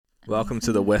Welcome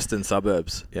to the western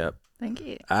suburbs. Yep. Thank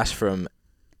you. Ash from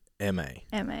Emay.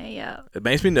 Emay, yeah. It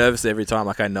makes me nervous every time.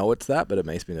 Like, I know it's that, but it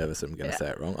makes me nervous that I'm going to say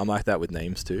it wrong. I'm like that with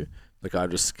names too. Like, I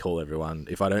just call everyone,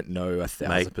 if I don't know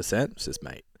 1,000%, it's just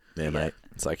mate. Yeah, mate.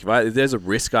 It's like, if there's a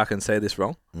risk I can say this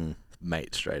wrong,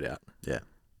 mate, straight out. Yeah.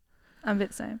 I'm a bit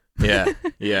the same. Yeah,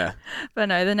 yeah. But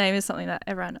no, the name is something that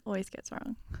everyone always gets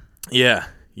wrong. Yeah,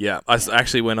 yeah. I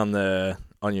actually went on your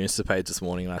Insta page this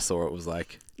morning and I saw it was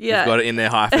like, Yeah. you've got it in there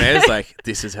hyphenated. It's like,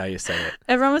 this is how you say it.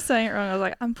 Everyone was saying it wrong. I was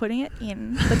like, I'm putting it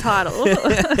in the title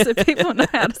so people know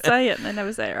how to say it and they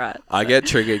never say it right. I get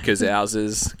triggered because ours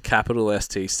is capital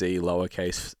STC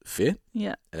lowercase fit.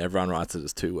 Yeah. And everyone writes it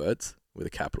as 2 words with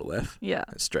a capital F. Yeah.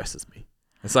 It stresses me.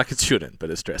 It's like it shouldn't, but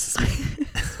it stresses me.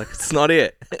 It's like, it's not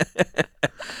it.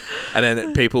 And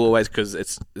then people always, because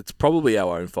it's probably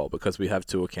our own fault because we have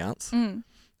 2 accounts.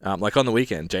 Like on the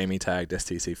weekend, Jamie tagged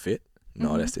STC Fit,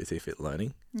 not STC Fit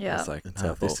Learning. Yeah. It's like, It's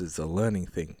our this fault. is a learning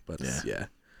thing. But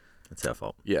It's our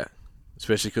fault. Yeah.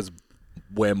 Especially because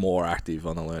we're more active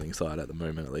on the learning side at the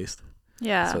moment, at least.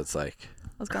 Yeah. So it's like, I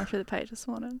was going through the page this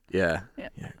morning. yeah. Yeah.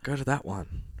 Go to that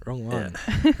one. Wrong one.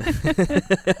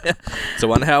 Yeah. So I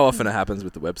wonder how often it happens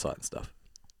with the website and stuff.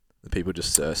 The people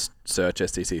just search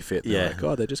STC Fit. And they're like,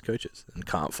 oh, they're just coaches and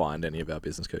can't find any of our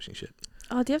business coaching shit.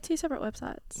 Oh, do you have 2 separate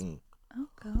websites? Oh,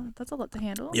 God. That's a lot to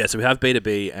handle. Yeah, so we have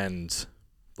B2B and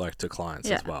like to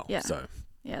clients as well. Yeah. So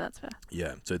Yeah, that's fair.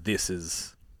 yeah, so this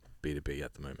is B2B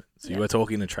at the moment. So Yeah. you were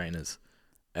talking to trainers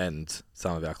and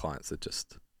some of our clients that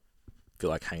just feel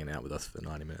like hanging out with us for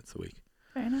 90 minutes a week.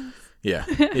 Very nice. Yeah.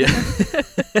 Yeah.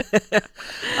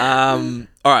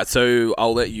 All right, so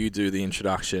I'll let you do the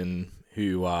introduction, who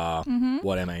you are,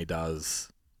 what Emay does,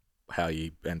 how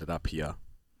you ended up here.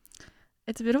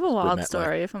 It's a bit of a wild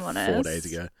story, if I'm honest. 4 days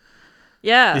ago.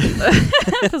 Yeah.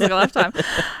 Feels like a lifetime.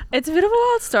 It's a bit of a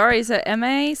wild story. So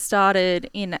Emay started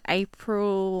in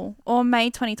April or May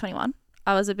 2021.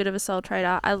 I was a bit of a sole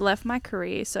trader. I left my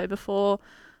career. So before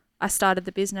I started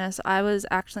the business, I was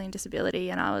actually in disability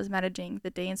and I was managing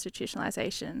the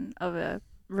deinstitutionalization of a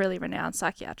really renowned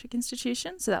psychiatric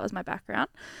institution. So that was my background.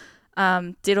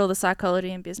 Did all the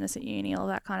psychology and business at uni, all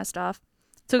that kind of stuff.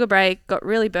 Took a break, got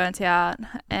really burnt out,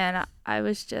 and I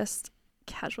was just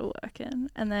casual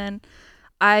working. And then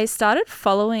I started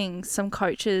following some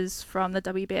coaches from the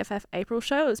WBFF April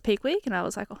show. It was peak week, and I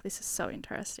was like, oh, this is so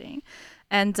interesting.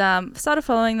 And started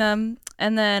following them.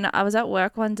 And then I was at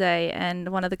work one day, and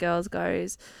one of the girls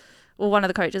goes, well, one of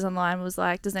the coaches online was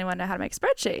like, does anyone know how to make a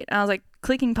spreadsheet? And I was like,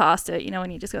 clicking past it, you know,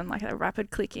 when you just go on like a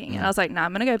rapid clicking. And I was like, nah,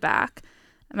 I'm going to go back.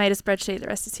 I made a spreadsheet. The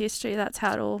rest is history. That's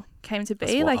how it all came to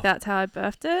be. Like, that's how I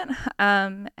birthed it.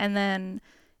 And then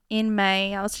in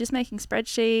May, I was just making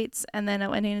spreadsheets, and then it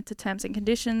went into terms and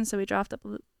conditions. So we drafted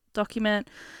up a document,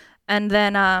 and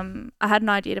then I had an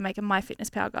idea to make a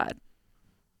MyFitnessPal guide.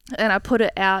 And I put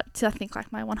it out to, I think,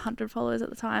 like my 100 followers at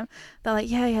the time. They're like,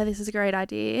 yeah, this is a great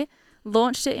idea.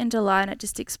 Launched it in July and it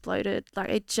just exploded. Like,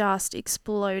 it just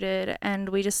exploded, and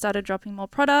we just started dropping more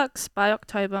products. By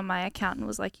October, my accountant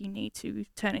was like, you need to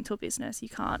turn into a business. You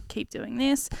can't keep doing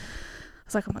this. I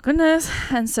was like, oh my goodness.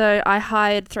 And so I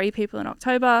hired 3 people in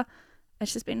October.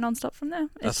 It's just been nonstop from there.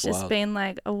 It's just been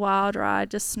like a wild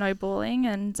ride, just snowballing.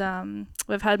 And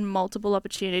we've had multiple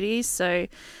opportunities. So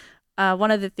one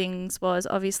of the things was,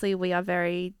 obviously we are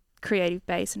very creative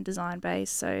based and design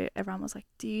based, so everyone was like,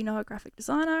 do you know a graphic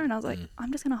designer? And I was like,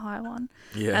 I'm just gonna hire one.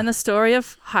 And the story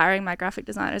of hiring my graphic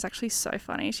designer is actually so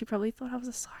funny. She probably thought I was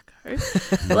a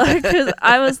psycho. Like, because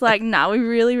I was like, we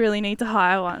really need to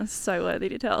hire one. It's so worthy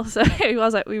to tell. So he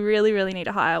was like, we really need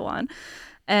to hire one.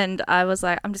 And I was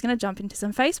like, I'm just gonna jump into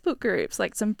some Facebook groups,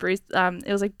 like some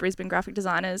it was like Brisbane graphic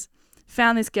designers.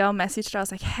 Found this girl, messaged her. I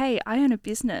was like, hey, I own a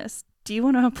business, do you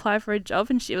want to apply for a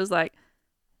job? And she was like,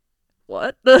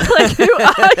 what? Like, who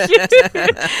are you?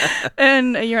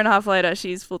 And a year and a half later,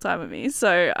 she's full-time with me.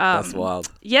 So that's wild.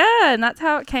 Yeah, and that's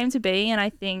how it came to be. And I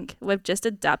think we've just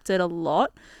adapted a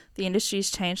lot. The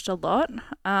industry's changed a lot,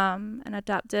 and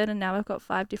adapted, and now we've got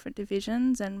 5 different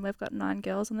divisions, and we've got 9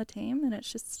 girls on the team, and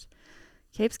it's just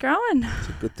keeps growing. It's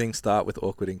a good thing start with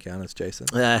awkward encounters, Jason.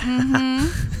 I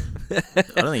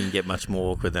don't think you can get much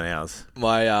more awkward than ours.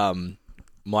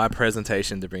 My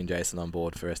presentation to bring Jason on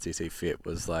board for STC Fit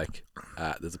was like,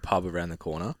 there's a pub around the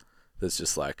corner. There's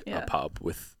just like a pub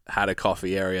had a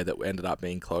coffee area that ended up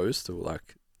being closed, so we're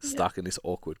like stuck in this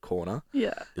awkward corner.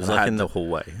 Yeah. It was like in the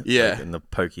hallway. Yeah. Like, and the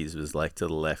pokies was like to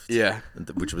the left. Yeah.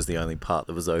 Which was the only part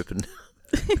that was open.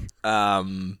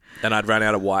 And I'd run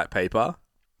out of white paper.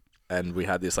 And we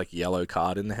had this like yellow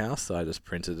card in the house, so I just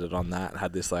printed it on that. It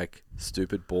had this like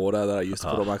stupid border that I used to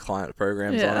put all my client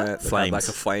programs on it. It had like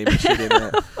a flame and shit in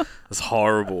it. was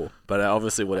horrible. But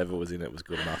obviously, whatever was in it was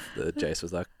good enough. That Jace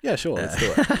was like, "Yeah, sure, let's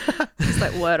do it." It's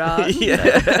like word art.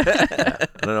 I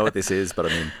don't know what this is, but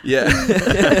I'm in. Yeah.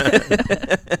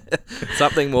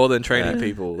 Something more than training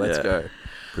people. Let's go.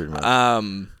 Pretty much.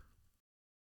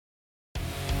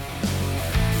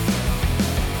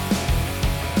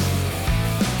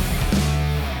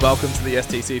 Welcome to the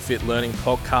STC Fit Learning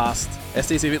podcast.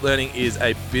 STC Fit Learning is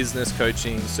a business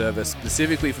coaching service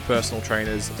specifically for personal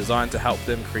trainers designed to help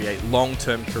them create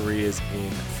long-term careers in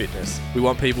fitness. We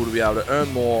want people to be able to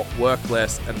earn more, work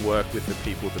less, and work with the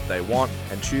people that they want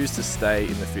and choose to stay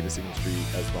in the fitness industry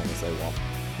as long as they want.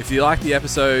 If you like the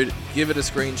episode, give it a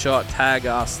screenshot, tag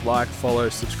us, like, follow,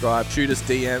 subscribe, shoot us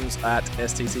DMs at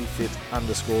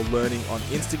stcfit_learning on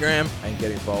Instagram and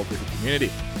get involved with the community.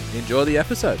 Enjoy the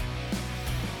episode.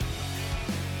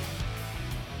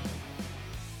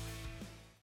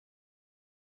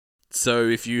 So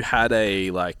if you had a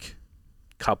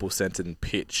couple sentence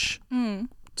pitch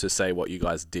to say what you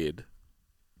guys did,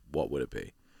 what would it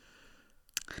be?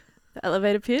 The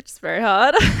elevator pitch is very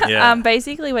hard. Yeah.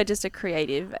 Basically, we're just a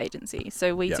creative agency.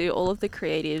 So we do all of the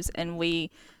creatives, and we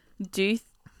do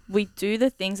the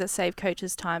things that save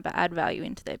coaches time but add value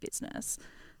into their business.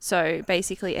 So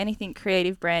basically, anything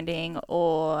creative branding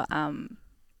or an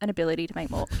ability to make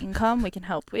more income, we can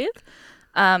help with.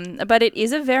 But it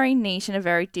is a very niche and a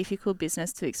very difficult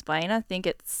business to explain. I think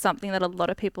it's something that a lot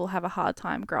of people have a hard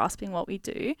time grasping what we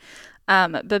do.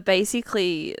 But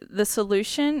basically, the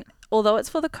solution, although it's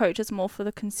for the coach, it's more for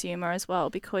the consumer as well,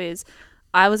 because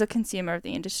I was a consumer of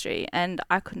the industry and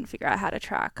I couldn't figure out how to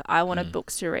track. I wanted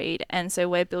books to read, and so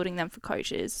we're building them for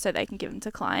coaches so they can give them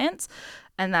to clients,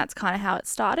 and that's kind of how it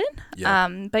started.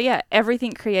 But yeah,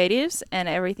 everything creatives and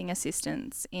everything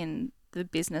assistance in the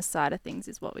business side of things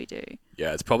is what we do.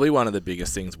 Yeah, it's probably one of the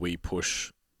biggest things we push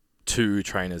to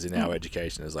trainers in our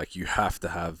education is you have to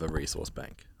have a resource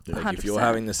bank. If you're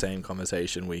having the same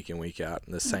conversation week in, week out,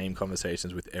 and the same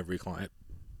conversations with every client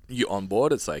you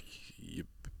onboard, it's your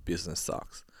business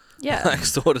sucks. Yeah.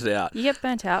 Sort it out. You get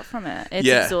burnt out from it. It's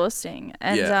exhausting.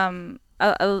 And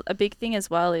a big thing as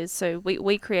well is, so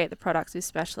we create the products with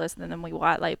specialists and then we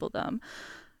white label them.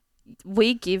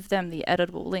 We give them the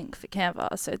editable link for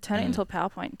Canva, so turn it into a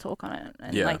PowerPoint and talk on it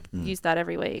and use that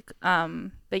every week.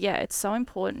 But yeah, it's so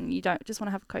important. You don't just want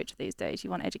to have a coach these days. You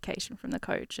want education from the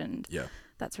coach, and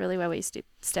that's really where we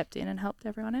stepped in and helped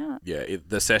everyone out. Yeah,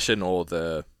 the session or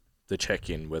the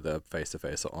check-in, whether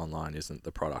face-to-face or online, isn't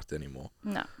the product anymore.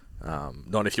 No.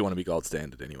 Not if you want to be gold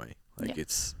standard anyway.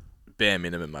 It's bare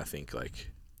minimum, I think.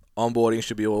 Onboarding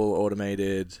should be all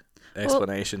automated.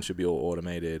 Explanation should be all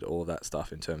automated, all that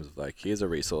stuff in terms of here's a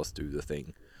resource, do the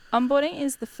thing. Onboarding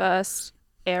is the first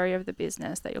area of the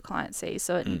business that your client sees,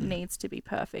 so it needs to be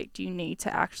perfect. You need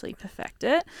to actually perfect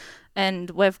it, and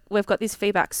we've got this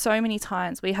feedback so many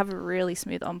times. We have a really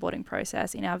smooth onboarding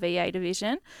process in our VA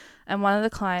division, and one of the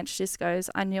clients just goes,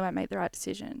 I knew I made the right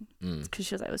decision, because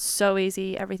she was like, it was so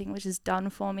easy, everything was just done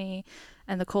for me,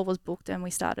 and the call was booked and we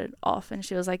started off, and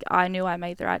she was like, I knew I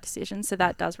made the right decision. So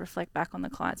that does reflect back on the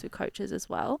clients with coaches as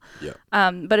well.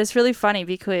 But it's really funny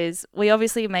because we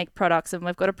obviously make products, and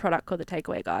we've got a product called the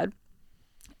Takeaway Guide.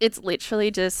 It's literally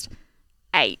just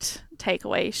 8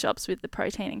 takeaway shops with the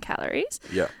protein and calories.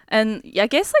 And I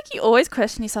guess you always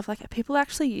question yourself, are people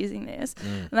actually using this?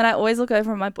 And then I always look over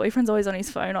and my boyfriend's always on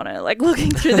his phone on it, looking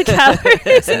through the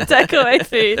calories and takeaway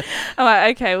food. I'm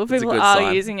like, okay, well, people are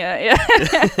sign. Using it.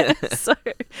 Yeah. So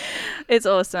it's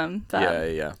awesome.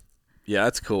 Yeah,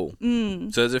 that's cool. So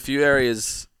there's a few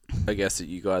areas, I guess, that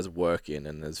you guys work in,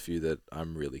 and there's a few that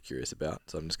I'm really curious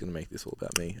about. So I'm just going to make this all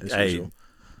about me as usual.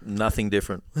 Nothing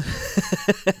different.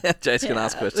 Jace can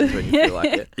ask questions when you feel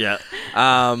like it. Yeah.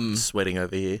 Sweating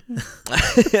over here.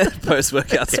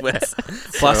 Post-workout sweats.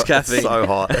 Plus caffeine. So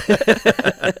hot.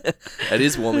 It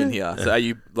is warm in here. So are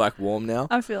you warm now?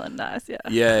 I'm feeling nice, yeah.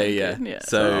 Yeah.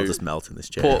 So I'll just melt in this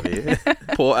chair over here.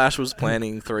 Poor Ash was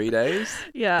planning 3 days.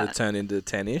 Yeah. To turn into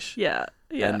 10-ish. Yeah.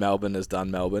 And Melbourne has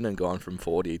done Melbourne and gone from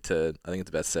 40 to, I think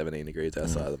it's about 17 degrees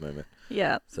outside at the moment.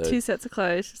 Yeah. So 2 sets of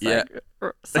clothes. Just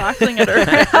cycling it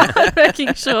around,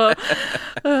 making sure.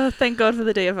 Thank God for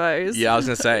the DFOs. Yeah, I was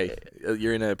going to say,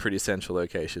 you're in a pretty central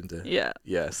location to sort it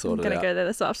out. I'm going to go there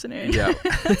this afternoon. Yeah.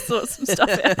 Sort some stuff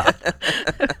out.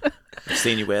 I've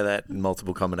seen you wear that in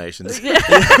multiple combinations.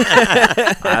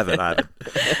 I haven't.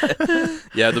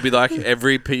 Yeah, there'll be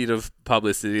every piece of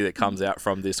publicity that comes out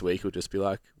from this week will just be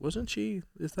wasn't she?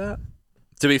 Is that?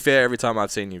 To be fair, every time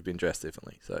I've seen you've been dressed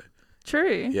differently. So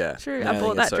true. Yeah. True. I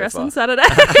bought that dress on Saturday.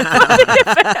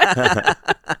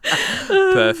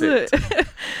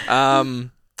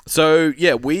 So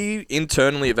yeah, we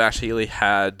internally have actually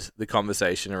had the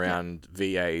conversation around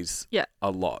VAs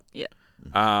a lot. Yeah.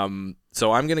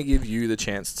 So I'm going to give you the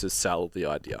chance to sell the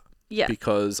idea. Yeah.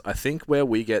 Because I think where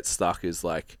we get stuck is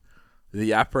like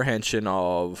the apprehension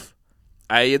of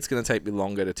it's going to take me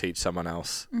longer to teach someone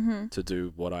else to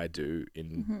do what I do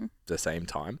in the same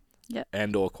time. Yeah.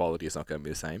 And or quality is not going to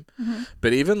be the same. Mm-hmm.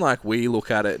 But even like we look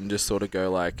at it and just sort of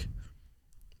go like,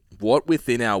 what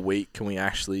within our week can we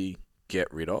actually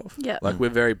get rid of? Yeah. Like we're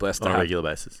very blessed on to a have, regular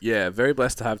basis. Yeah, very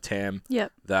blessed to have Tam.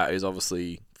 Yep. That is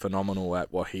obviously phenomenal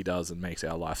at what he does and makes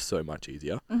our life so much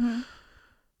easier.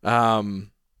 Mm-hmm.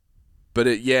 But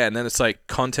and then it's like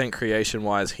content creation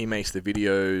wise, he makes the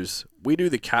videos, we do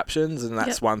the captions, and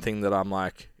that's one thing that I'm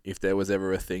like, if there was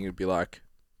ever a thing, it'd be like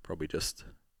probably just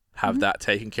have that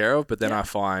taken care of. But then I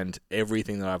find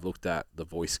everything that I've looked at, the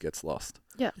voice gets lost.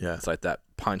 Yeah. It's like that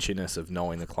punchiness of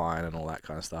knowing the client and all that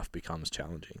kind of stuff becomes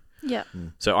challenging. Yeah.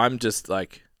 So I'm just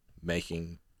like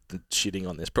shitting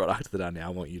on this product that I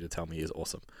now want you to tell me is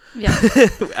awesome. Yeah.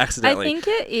 Accidentally. I think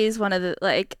it is one of the,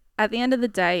 like, at the end of the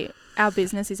day, our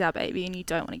business is our baby and you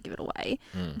don't want to give it away.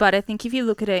 But I think if you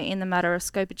look at it in the matter of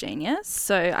scope of genius,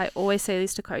 so I always say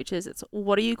this to coaches, it's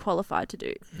what are you qualified to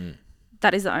do?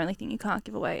 That is the only thing you can't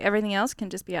give away. Everything else can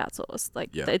just be outsourced.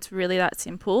 Like it's really that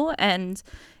simple. And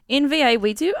in VA,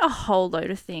 we do a whole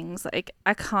load of things. Like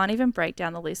I can't even break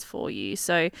down the list for you.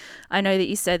 So I know that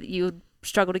you said that you would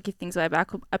struggle to give things away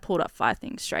back. I pulled up 5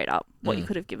 things straight up what you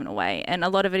could have given away, and a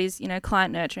lot of it is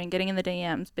client nurturing, getting in the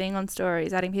DMs, being on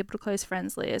stories, adding people to close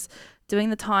friends lists,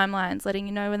 doing the timelines, letting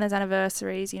you know when there's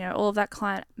anniversaries, all of that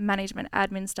client management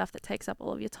admin stuff that takes up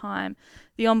all of your time.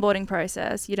 The onboarding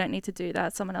process, you don't need to do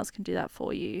that, someone else can do that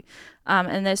for you.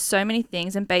 And there's so many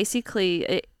things, and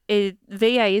basically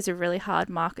VA is a really hard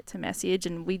market to message,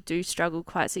 and we do struggle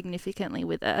quite significantly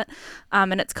with it.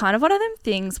 And it's kind of one of them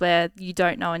things where you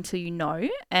don't know until you know.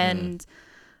 And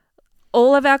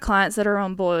all of our clients that are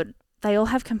on board, they all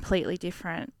have completely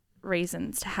different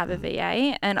reasons to have a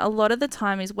VA. And a lot of the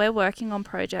time is we're working on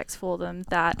projects for them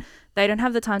that they don't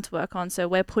have the time to work on. So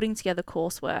we're putting together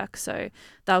coursework. So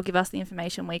they'll give us the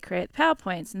information, we create the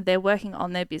PowerPoints, and they're working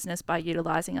on their business by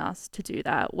utilizing us to do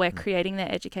that. We're creating their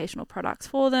educational products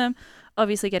for them,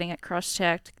 obviously getting it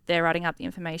cross-checked. They're writing up the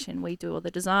information. We do all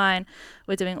the design.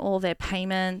 We're doing all their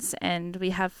payments, and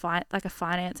we have like a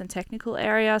finance and technical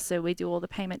area. So we do all the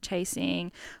payment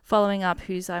chasing, following up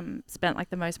who's spent like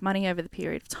the most money over the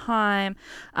period of time,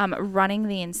 running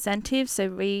the incentives. So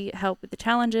we help with the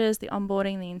challenges, the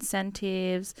onboarding, the incentives,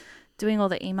 doing all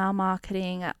the email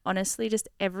marketing, honestly, just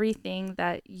everything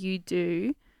that you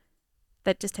do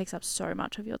that just takes up so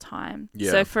much of your time. Yeah.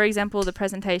 So for example, the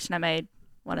presentation I made,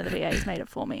 one of the VAs made it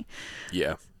for me.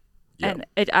 Yeah. And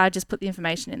I just put the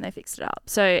information in, they fixed it up.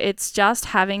 So it's just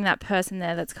having that person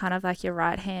there that's kind of like your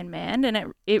right-hand man.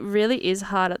 And it really is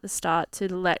hard at the start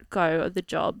to let go of the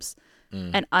jobs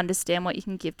and understand what you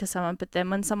can give to someone. But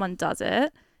then when someone does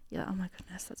it, you're like, oh my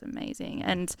goodness, that's amazing.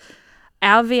 And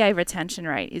our VA retention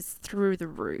rate is through the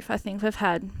roof. I think we've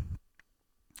had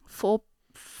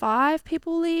 5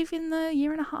 people leave in the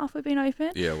year and a half we've been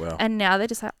open. Yeah, wow. And now they're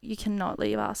just like, you cannot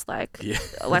leave us. Like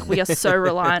we are so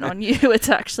reliant on you. It's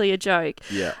actually a joke.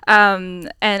 Yeah.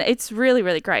 And it's really,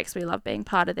 really great because we love being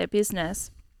part of their business.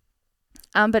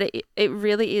 But it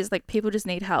really is like people just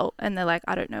need help, and they're like,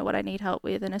 I don't know what I need help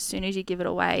with. And as soon as you give it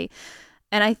away,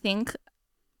 and I think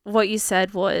what you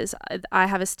said was, I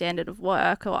have a standard of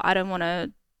work, or I don't want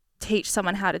to teach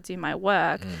someone how to do my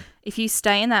work. If you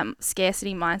stay in that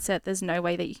scarcity mindset, there's no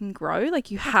way that you can grow. Like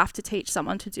you have to teach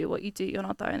someone to do what you do. You're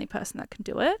not the only person that can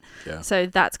do it. Yeah. So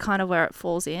that's kind of where it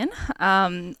falls in.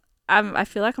 I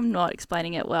feel like I'm not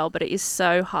explaining it well, but it is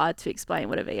so hard to explain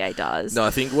what a VA does. No,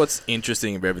 I think what's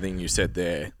interesting of everything you said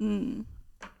there,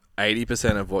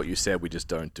 80% of what you said we just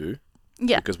don't do.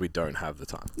 Yeah. Because we don't have the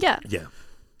time. Yeah. Yeah.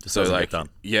 Just so like, done.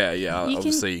 I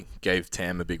obviously gave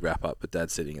Tam a big wrap up, but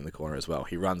Dad's sitting in the corner as well.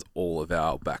 He runs all of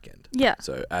our back end. Yeah.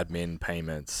 So admin,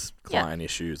 payments, client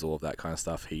issues, all of that kind of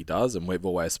stuff he does. And we've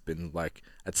always been like,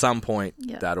 at some point,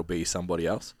 that'll be somebody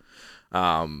else.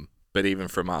 But even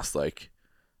from us, like,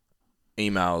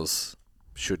 emails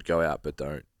should go out, but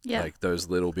don't. Yeah. Like those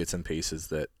little bits and pieces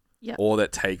that, or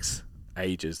that takes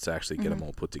ages to actually get them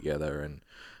all put together.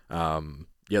 And,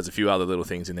 there's a few other little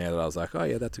things in there that I was like, oh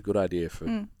yeah, that's a good idea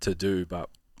to do, but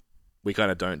we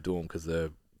kind of don't do them because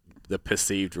the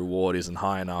perceived reward isn't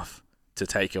high enough to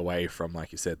take away from,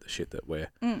 like you said, the shit that we're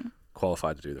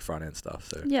qualified to do, the front end stuff.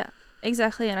 So yeah,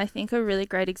 exactly. And I think a really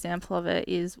great example of it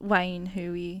is Wayne,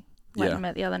 who we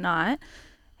met the other night.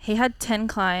 he had 10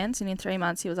 clients, and in 3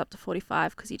 months he was up to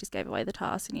 45 because he just gave away the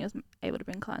task and he was able to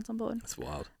bring clients on board. That's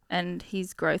wild. And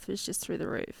his growth was just through the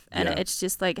roof. And it's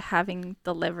just like having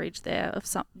the leverage there of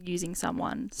using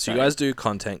someone. So you guys do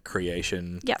content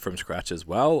creation from scratch as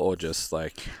well, or just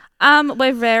like...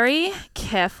 We're very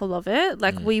careful of it.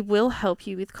 Like we will help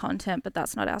you with content, but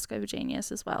that's not our scope of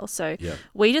genius as well. So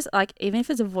we just like, even if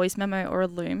it's a voice memo or a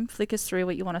Loom, flick us through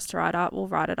what you want us to write up, we'll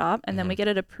write it up, and then we get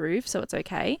it approved, so it's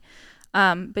okay.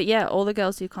 But yeah, all the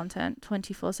girls do content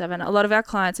 24/7. A lot of our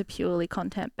clients are purely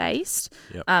content based.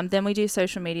 Then we do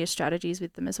social media strategies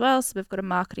with them as well. So we've got a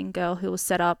marketing girl who will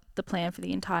set up the plan for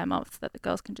the entire month that the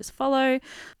girls can just follow.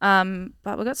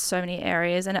 But we've got so many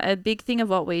areas, and a big thing of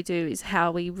what we do is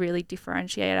how we really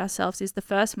differentiate ourselves is the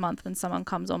first month when someone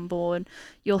comes on board,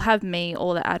 you'll have me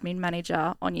or the admin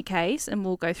manager on your case, and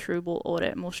we'll go through, we'll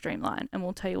audit, and we'll streamline, and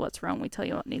we'll tell you what's wrong. We tell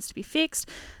you what needs to be fixed.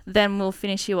 Then we'll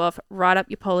finish you off, write up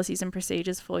your policies and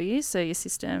procedures for you, so your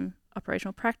system,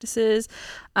 operational practices,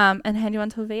 and hand you on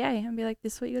to a VA and be like,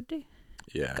 this is what you got to do.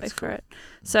 Yeah, go for it.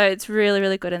 So it's really,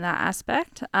 really good in that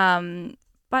aspect.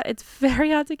 But it's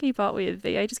very hard to keep up with.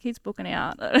 VA just keeps booking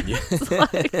out. It's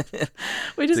like,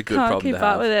 we just can't keep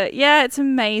up with it. Yeah, it's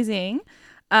amazing.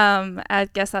 I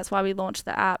guess that's why we launched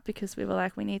the app, because we were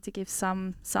like, we need to give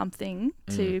something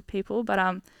to people.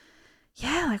 But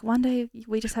yeah, like one day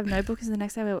we just have no bookings, and the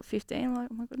next day we're at 15. I'm like,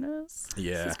 oh my goodness,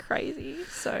 this is crazy.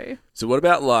 So what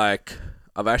about like,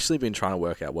 I've actually been trying to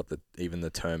work out what even the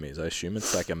term is. I assume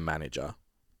it's like a manager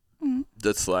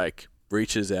that's like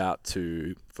reaches out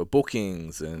for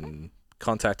bookings and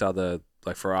contact other,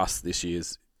 like for us this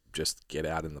year's just get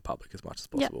out in the public as much as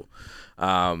possible.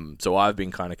 So I've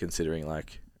been kind of considering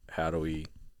like, how do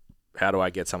I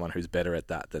get someone who's better at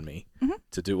that than me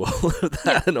to do all of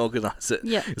that and organize it?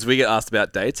 Yeah. Because we get asked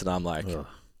about dates, and I'm like,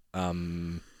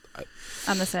 I'm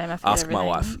the same. I forget ask everything. my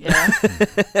wife.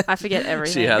 Yeah. I forget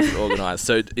everything. She has it organized.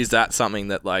 So is that something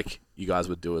that like you guys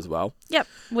would do as well? Yep.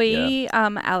 We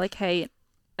allocate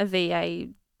a VA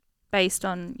based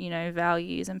on,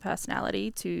 values and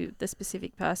personality to the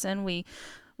specific person.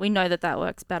 We know that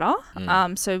works better.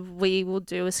 So we will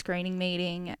do a screening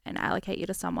meeting and allocate you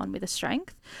to someone with a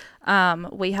strength.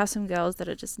 We have some girls that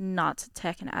are just nuts at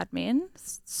tech and admin.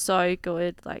 So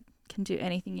good, like can do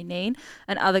anything you need.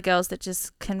 And other girls that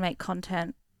just can make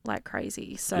content like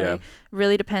crazy. So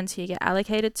really depends who you get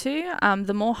allocated to.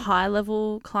 The more high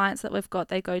level clients that we've got,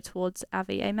 they go towards our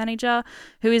VA manager,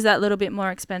 who is that little bit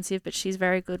more expensive, but she's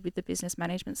very good with the business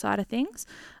management side of things.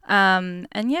 And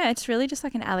yeah, it's really just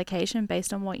like an allocation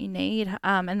based on what you need.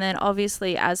 And then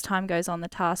obviously as time goes on, the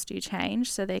tasks do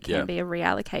change. So there can be a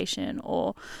reallocation,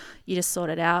 or you just sort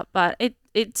it out. But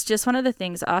it's just one of the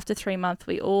things. After 3 months,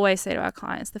 we always say to our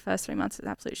clients, the first 3 months is an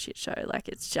absolute shit show. Like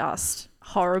it's just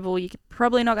horrible. You're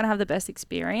probably not going to have the best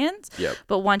experience.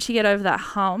 But once you get over that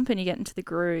hump and you get into the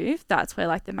groove, that's where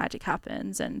like the magic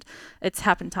happens. And it's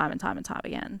happened time and time and time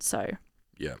again. So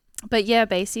but yeah,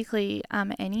 basically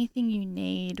anything you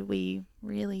need, we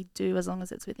really do, as long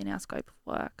as it's within our scope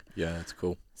of work. Yeah, that's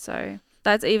cool. So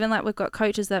that's even like we've got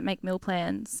coaches that make meal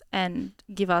plans and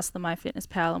give us the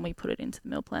MyFitnessPal, and we put it into the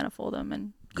meal planner for them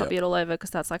and copy it all over, because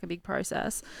that's like a big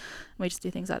process. We just do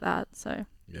things like that. So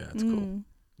yeah, that's cool.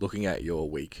 Looking at your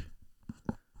week,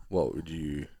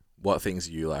 what things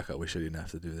are you like, I wish I didn't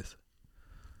have to do this?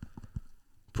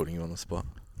 Putting you on the spot.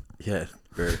 Yeah,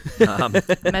 very.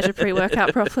 Measure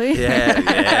pre-workout properly.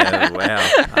 Wow.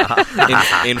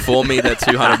 Inform me that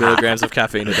 200 milligrams of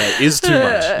caffeine a day is too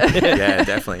much. Yeah,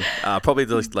 definitely. Probably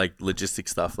the like logistic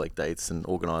stuff, like dates and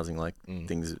organising like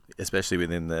things, especially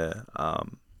within the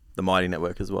Mighty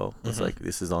Network as well. It's like,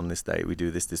 this is on this date, we do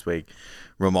this week,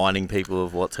 reminding people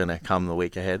of what's going to come the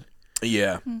week ahead.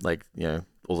 Yeah. Like,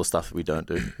 all the stuff that we don't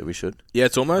do that we should. Yeah,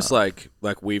 it's almost like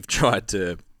we've tried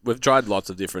lots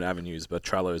of different avenues, but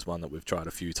Trello is one that we've tried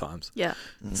a few times. Yeah.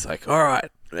 It's like, all right,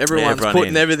 everyone's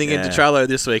putting everything into Trello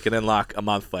this week, and then like a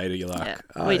month later you're like,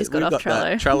 we just got off Trello.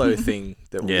 That Trello thing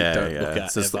that we don't look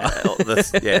at. Just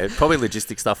probably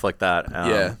logistic stuff like that.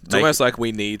 It's almost like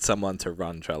we need someone to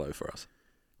run Trello for us.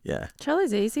 Yeah.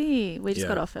 Trello's easy. We just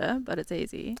got off it, but it's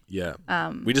easy. Yeah.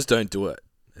 We just don't do it.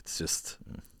 It's just...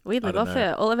 We live off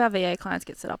it. All of our VA clients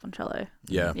get set up on Trello.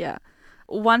 Yeah. Yeah.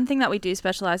 One thing that we do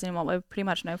specialize in, what we're pretty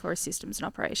much known for, is systems and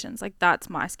operations. Like that's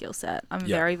my skill set. I'm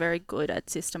very, very good at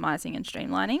systemizing and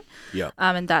streamlining. Yeah.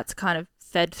 And that's kind of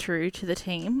fed through to the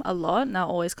team a lot, and they'll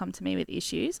always come to me with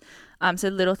issues. So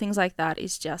little things like that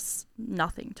is just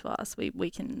nothing to us. We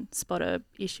can spot a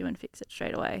issue and fix it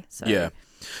straight away. So yeah.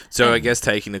 So I guess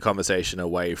taking the conversation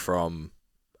away from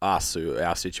us,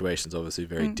 our situation's obviously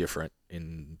very different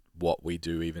in what we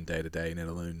do even day to day in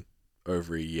Inalune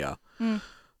over a year.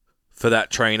 for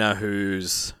that trainer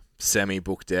who's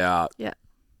semi-booked out, Yeah.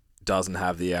 doesn't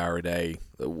have the hour a day,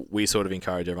 we sort of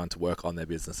encourage everyone to work on their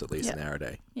business at least an hour a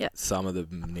day. Yeah. Some of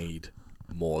them need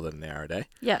more than an hour a day.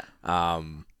 Yeah.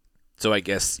 So I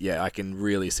guess, I can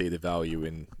really see the value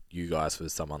in you guys for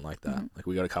someone like that. Like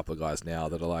we got a couple of guys now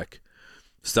that are like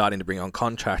starting to bring on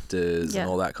contractors and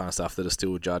all that kind of stuff that are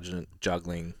still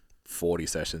juggling 40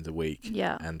 sessions a week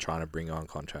and trying to bring on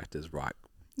contractors, write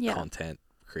content,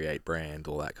 create brand,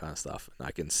 all that kind of stuff. And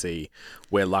I can see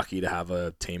we're lucky to have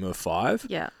a team of 5.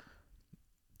 Yeah.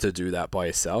 To do that by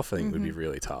yourself, I think would be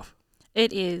really tough.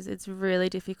 It is. It's really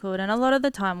difficult. And a lot of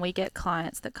the time we get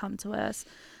clients that come to us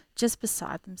just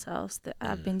beside themselves. That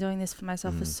I've been doing this for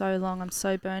myself for so long. I'm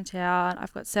so burnt out.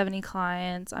 I've got 70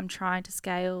 clients. I'm trying to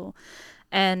scale.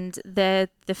 And the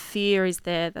fear is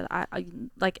there that I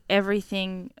like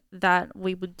everything that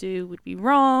we would do would be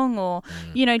wrong, or,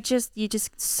 you're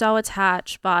just so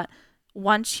attached. But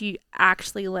once you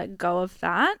actually let go of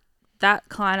that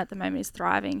client at the moment is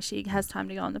thriving. She has time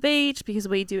to go on the beach because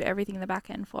we do everything in the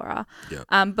back end for her.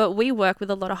 Yep. But we work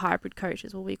with a lot of hybrid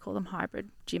coaches. Well, we call them hybrid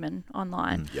gymmen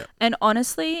online. Yep. And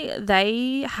honestly,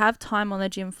 they have time on the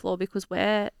gym floor because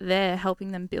we're there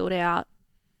helping them build out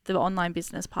the online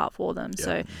business part for them. Yep.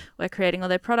 So we're creating all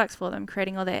their products for them,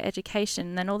 creating all their education.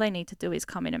 And then all they need to do is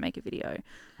come in and make a video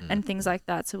and things like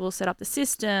that. So we'll set up the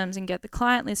systems and get the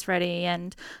client list ready.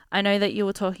 And I know that you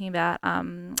were talking about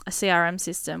a CRM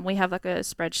system. We have like a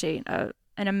spreadsheet,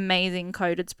 an amazing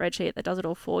coded spreadsheet that does it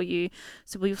all for you.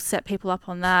 So we'll set people up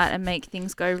on that and make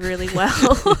things go really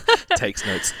well. Takes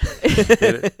notes.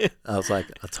 I was like,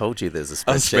 I told you there's a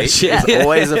spreadsheet. spreadsheet. There's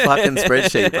always a fucking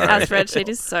spreadsheet, bro. Our spreadsheet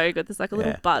is so good. There's like a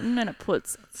little button and it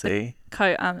puts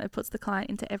it puts the client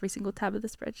into every single tab of the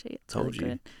spreadsheet. It's Told really you.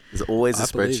 good. There's always a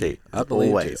spreadsheet. I believe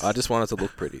you. Always. I just want it to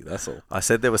look pretty. That's all. I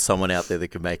said there was someone out there that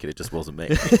could make it. It just wasn't me.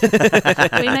 We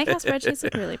make our spreadsheets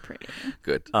look really pretty.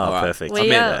 Good. Oh, All right. perfect.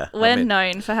 We're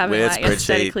known for having We're like spreadsheet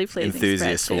aesthetically pleasing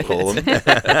enthusiasts, we'll spreadsheets. call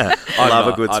them. I love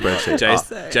a good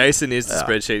spreadsheet. Jason is the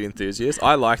spreadsheet enthusiast.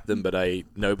 I like them, but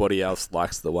nobody else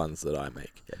likes the ones that I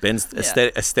make. Ben's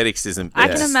aesthetics isn't. I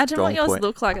can imagine what strong yours point.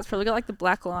 look like. It's probably got like the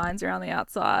black lines around the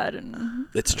outside and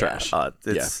It's trash. can't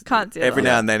do it. Every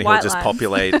now and then he'll White just lines.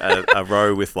 populate a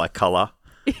row with like color.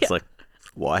 It's like,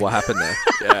 why? What happened there?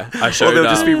 Yeah, I showed. Or there'll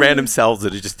just be random cells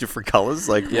that are just different colors.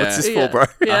 Like, what's this for, bro?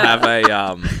 Yeah. I have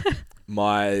a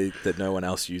my that no one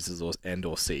else uses or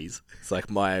sees. It's like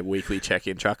my weekly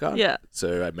check-in tracker. Yeah.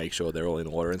 So I make sure they're all in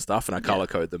order and stuff, and I color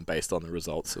code them based on the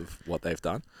results of what they've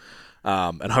done.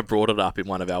 And I brought it up in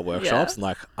one of our workshops, and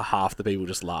like half the people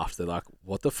just laughed. They're like,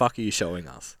 "What the fuck are you showing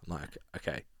us?" I'm like,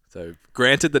 "Okay." So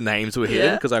granted, the names were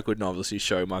hidden because I couldn't obviously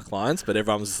show my clients, but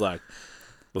everyone was just like,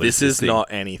 "This is not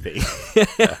anything."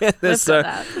 There's so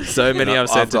many I've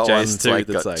sent to Jace too. Like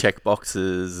That's got like check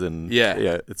boxes and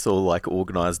it's all like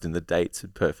organized in the dates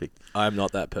and perfect. I'm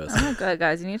not that person. Oh my god,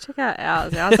 guys, you need to check out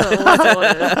ours. Ours are always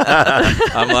ordered.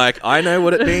 I'm like, I know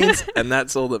what it means, and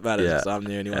that's all that matters. Yeah. 'Cause I'm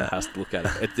the only one that has to look at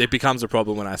it. It becomes a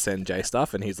problem when I send Jay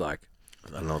stuff, and he's like, I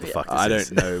don't know what the fuck this I is.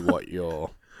 don't know what you're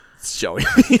showing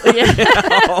me. It's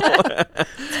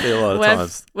been a lot of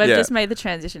times. We've just made the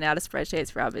transition out of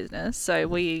spreadsheets for our business, so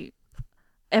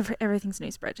everything's new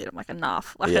spreadsheet. I'm like,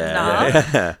 enough.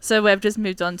 Yeah. So we've just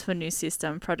moved on to a new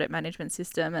system, project management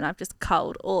system, and I've just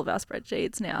culled all of our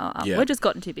spreadsheets now. We've just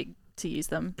gotten too big to use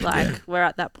them. Like we're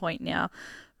at that point now.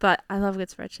 But I love a good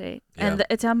spreadsheet, and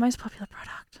it's our most popular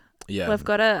product. Yeah, We've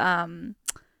got a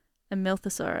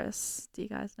Milthosaurus. Do you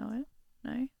guys know it?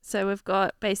 No. So we've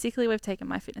taken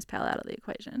MyFitnessPal out of the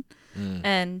equation,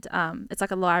 and it's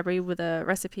like a library with a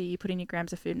recipe. You put in your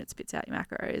grams of food and it spits out your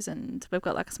macros. And we've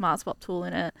got like a smart swap tool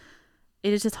in it.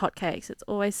 It is just hotcakes. It's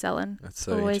always selling. that's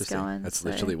so always interesting. going. That's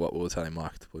literally what we were telling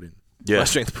Mike to put in. Yeah. My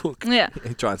strength book. Yeah.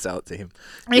 Try and sell it to him.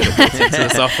 Yeah. To the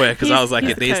software because I was like,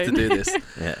 He's it the needs to code. do this.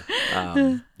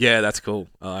 Yeah. Yeah, that's cool.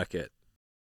 I like it.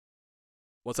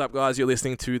 What's up, guys? You're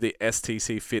listening to the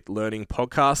STC Fit Learning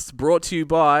Podcast, brought to you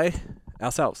by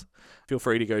ourselves. Feel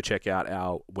free to go check out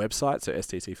our website, so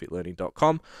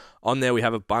stcfitlearning.com. On there, we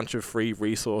have a bunch of free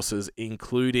resources,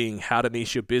 including how to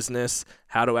niche your business,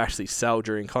 how to actually sell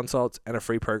during consults, and a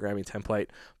free programming template,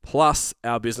 plus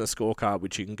our business scorecard,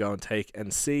 which you can go and take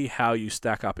and see how you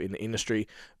stack up in the industry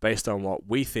based on what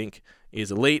we think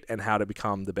is elite and how to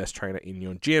become the best trainer in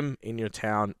your gym, in your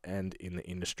town, and in the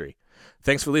industry.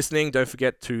 Thanks for listening. Don't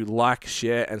forget to like,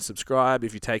 share, and subscribe.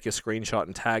 If you take a screenshot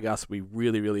and tag us, we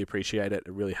really, really appreciate it.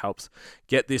 It really helps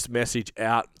get this message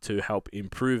out to help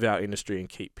improve our industry and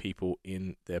keep people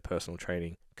in their personal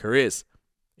training careers.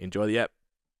 Enjoy the app.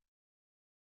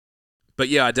 But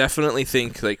yeah, I definitely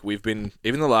think like we've been,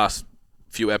 even the last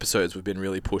few episodes, we've been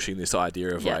really pushing this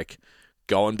idea of Yeah. like,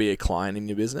 go and be a client in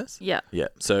your business. Yeah.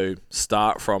 So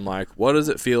start from like, what does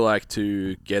it feel like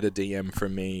to get a DM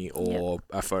from me or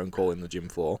a phone call in the gym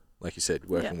floor? Like you said,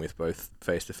 working with both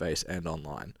face-to-face and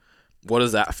online. What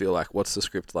does that feel like? What's the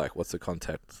script like? What's the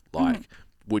content like?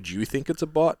 Would you think it's a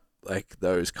bot? Like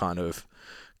those kind of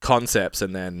concepts,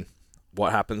 and then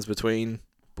what happens between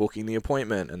booking the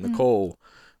appointment and the call,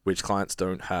 which clients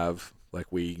don't have. Like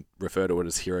we refer to it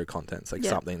as hero content. It's like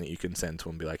something that you can send to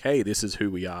them and be like, hey, this is who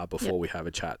we are before we have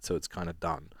a chat. So it's kind of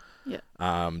done.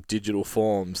 Digital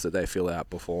forms that they fill out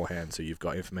beforehand. So you've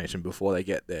got information before they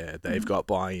get there. They've got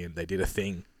buy-in. They did a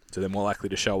thing. So they're more likely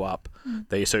to show up.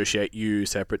 They associate you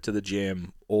separate to the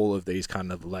gym. All of these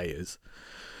kind of layers.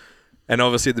 And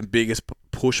obviously the biggest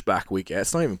pushback we get,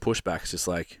 it's not even pushback, it's just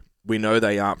like, we know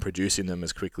they aren't producing them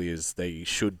as quickly as they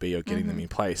should be or getting them in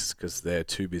place because they're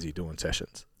too busy doing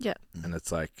sessions. Yeah. And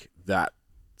it's like that.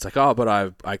 It's like, oh, but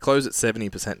I close at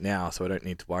 70% now, so I don't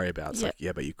need to worry about it. It's like,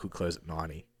 yeah, but you could close at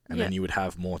 90 and then you would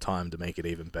have more time to make it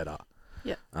even better.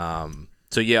 Yeah.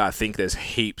 So yeah, I think there's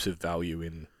heaps of value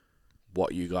in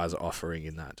what you guys are offering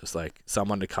in that. Just like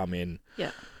someone to come in.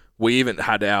 Yeah. We even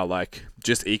had our like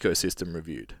just ecosystem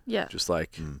reviewed. Yeah. Just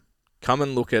like come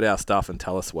and look at our stuff and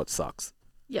tell us what sucks.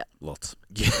 Yeah. Lots.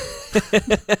 Yeah.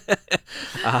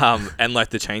 And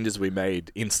like the changes we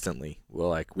made instantly were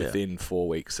like within 4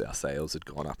 weeks, our sales had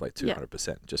gone up like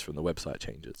 200% just from the website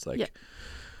changes. Like,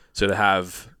 so to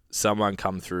have someone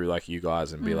come through like you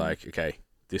guys and be like, okay,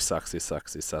 this sucks, this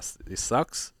sucks, this sucks, this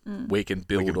sucks. We can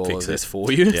build all of this for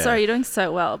you. Yeah. Sorry, you're doing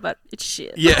so well, but it's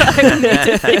shit. Yeah.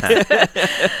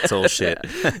 It's all shit.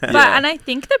 But and I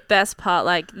think the best part,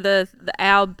 like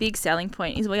our big selling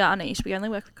point is we are niche. We only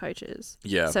work with coaches.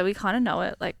 Yeah. So we kind of know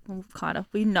it. Like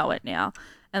we know it now.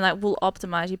 And like we'll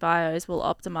optimize your bios. We'll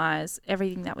optimize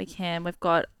everything that we can. We've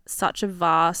got such a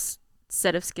vast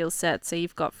set of skill sets. So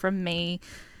you've got from me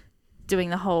doing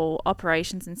the whole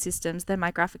operations and systems, then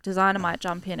my graphic designer might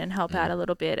jump in and help out a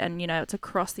little bit, and it's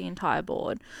across the entire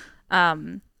board,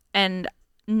 and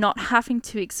not having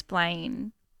to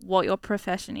explain what your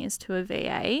profession is to a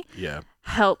VA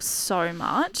helps so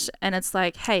much. And it's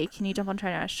like, hey, can you jump on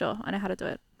training app? Sure, I know how to do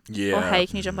it. Or hey,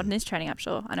 can you jump on this training app?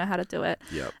 Sure, I know how to do it.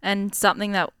 And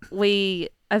something that we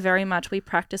are very much, we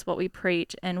practice what we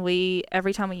preach, and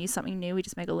every time we use something new, we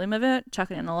just make a limb of it,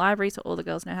 chuck it in the library so all the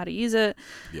girls know how to use it.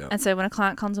 And so when a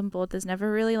client comes on board, there's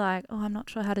never really like, oh, I'm not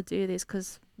sure how to do this,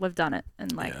 because we've done it,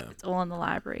 and like it's all in the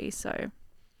library. So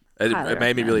it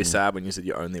made me really sad when you said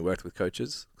you only worked with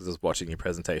coaches, because I was watching your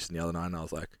presentation the other night and I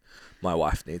was like, my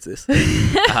wife needs this.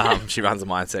 She runs a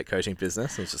mindset coaching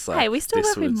business. And it's just like, hey, we still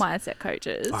work with mindset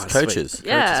coaches. Oh, coaches.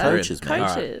 Yeah. Coaches.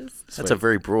 Coaches. That's a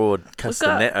very broad cast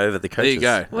the net over the coaches.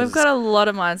 There you go. We've got a lot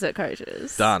of mindset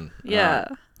coaches. Done. Yeah.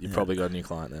 You've probably got a new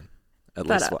client then. At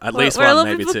We're least a one, little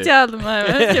maybe bit two. booked out at the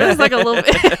moment. Give us like a little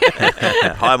bit.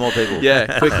 Hire more people.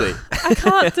 Yeah, quickly. I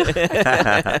can't do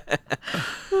it.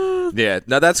 Yeah,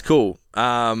 no, that's cool.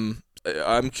 I'm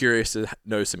curious to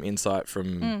know some insight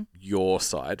from your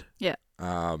side. Yeah.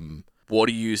 What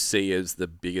do you see as the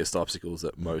biggest obstacles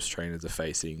that most trainers are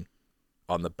facing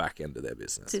on the back end of their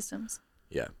business? Systems.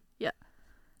 Yeah. Yeah.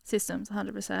 Systems,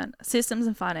 100%. Systems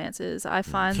and finances. I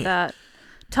find that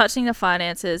touching the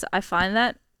finances, I find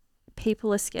that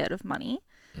people are scared of money.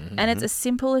 And it's as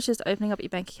simple as just opening up your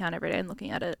bank account every day and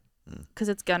looking at it, because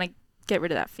it's going to get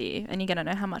rid of that fear, and you're going to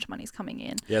know how much money's coming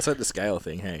in. Yeah, it's like the scale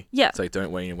thing, hey? Yeah. It's like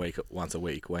don't weigh in once a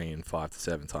week, weigh in 5 to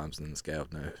 7 times, and then the scale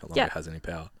no longer has any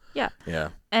power. Yeah. Yeah.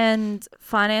 And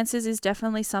finances is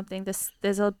definitely something,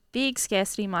 there's a big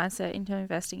scarcity mindset into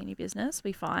investing in your business,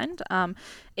 we find.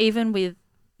 Even with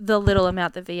the little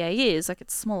amount the VA is, like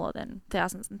it's smaller than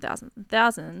thousands and thousands and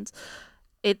thousands.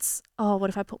 It's, oh, what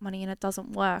if I put money in, it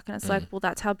doesn't work? And it's like, well,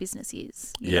 that's how business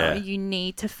is. You know, you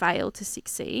need to fail to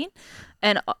succeed.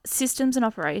 And systems and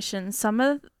operations, some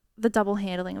of the double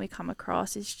handling we come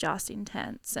across is just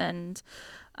intense. And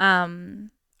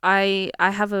I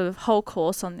have a whole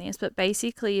course on this, but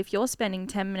basically if you're spending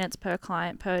 10 minutes per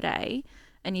client per day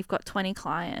and you've got 20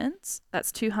 clients,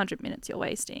 that's 200 minutes you're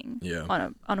wasting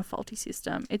on a faulty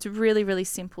system. It's really, really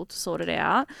simple to sort it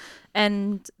out.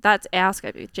 And that's our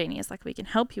scope of genius. Like we can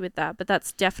help you with that, but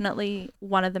that's definitely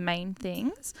one of the main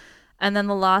things. And then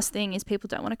the last thing is people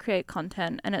don't want to create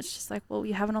content. And it's just like, well,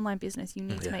 you have an online business. You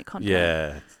need to make content.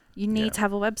 Yeah. You need to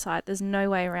have a website. There's no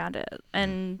way around it.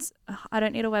 And I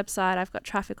don't need a website. I've got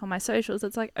traffic on my socials.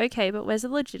 It's like, okay, but where's the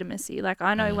legitimacy? Like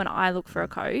I know when I look for a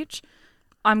coach,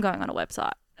 I'm going on a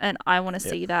website and I want to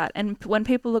see that. And when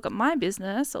people look at my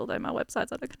business, although my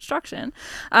website's under construction,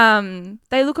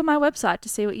 they look at my website to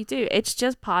see what you do. It's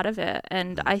just part of it.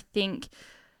 And I think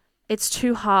it's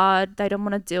too hard. They don't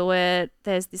want to do it.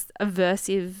 There's this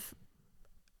aversive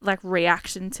like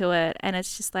reaction to it, and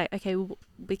it's just like, okay,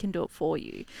 we can do it for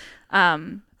you.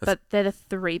 But they're the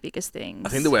three biggest things. I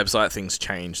think the website thing's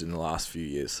changed in the last few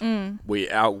years. We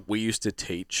used to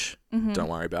teach, don't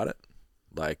worry about it.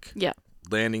 Like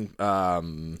landing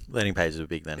pages were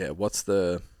big then. Yeah, what's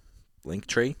the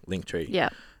Linktree? Yeah.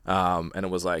 And it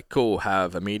was like, cool,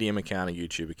 have a Medium account, a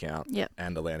YouTube account,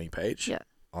 and a landing page. Yeah.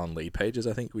 On lead pages,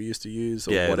 I think we used to use,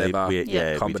 or whatever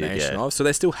combination of. So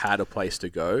they still had a place to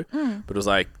go, but it was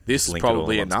like, this is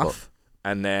probably enough.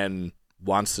 And then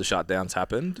once the shutdowns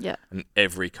happened, and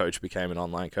every coach became an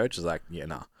online coach, it's like,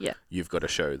 you've got to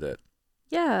show that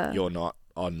you're not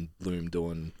on Zoom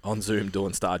doing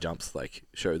star jumps. Like,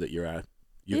 show that you're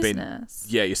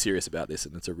you're serious about this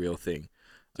and it's a real thing.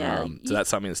 So that's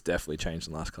something that's definitely changed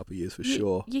in the last couple of years for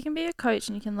sure. You can be a coach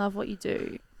and you can love what you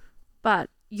do, but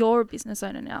you're a business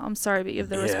owner now. I'm sorry, but you have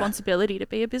the responsibility to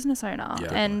be a business owner,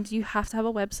 and you have to have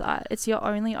a website. It's your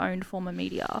only owned form of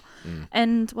media.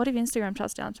 And what if Instagram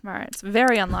shuts down tomorrow? It's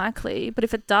very unlikely, but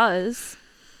if it does,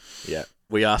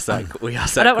 we asked that.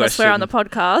 I don't want to swear on the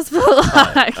podcast,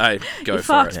 but like, I go you're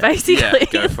for fucked, it. basically.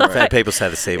 Go for it. Fair people say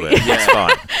the C word. It's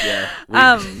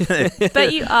fine.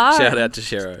 But you are. Shout out to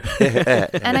Shero.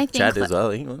 And I think Chad as well.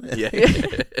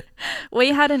 we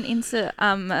had an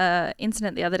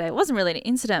incident the other day. It wasn't really an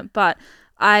incident, but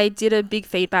I did a big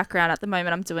feedback round. At the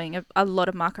moment, I'm doing a lot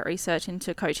of market research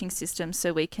into coaching systems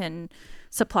so we can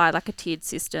supply like a tiered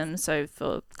system. So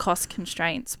for cost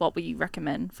constraints, what we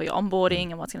recommend for your onboarding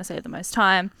and what's going to save the most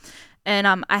time. And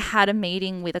I had a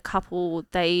meeting with a couple.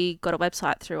 They got a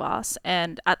website through us.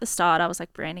 And at the start, I was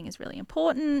like, branding is really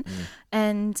important.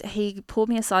 And he pulled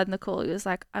me aside in the call. He was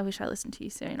like, I wish I listened to you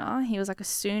sooner. He was like, as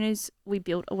soon as we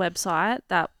built a website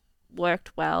that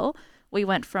worked well, we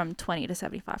went from 20 to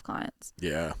 75 clients.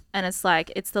 Yeah. And it's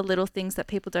like, it's the little things that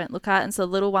people don't look at. And it's the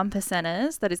little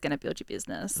 1%ers that is going to build your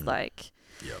business.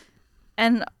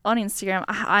 And on Instagram,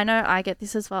 I know I get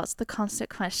this as well. It's the constant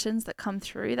questions that come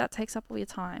through that takes up all your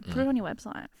time. Put it on your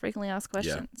website. Frequently asked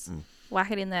questions. Whack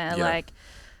it in there. Like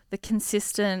the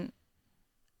consistent,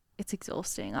 it's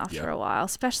exhausting after a while.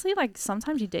 Especially like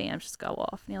sometimes your DMs just go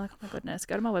off and you're like, oh my goodness,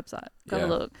 go to my website. Go have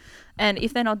a look. And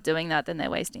if they're not doing that, then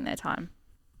they're wasting their time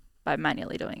by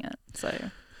manually doing it. So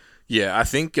I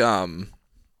think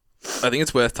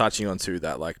it's worth touching on too,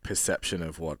 that like perception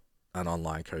of what an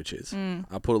online coach is.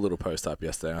 I put a little post up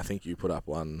yesterday, and I think you put up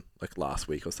one like last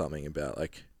week or something about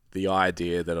like the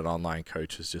idea that an online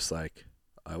coach is just like,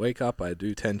 I wake up, I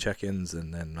do 10 check-ins,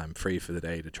 and then I'm free for the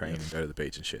day to train and go to the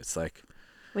beach and shit. It's like,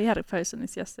 we had a post on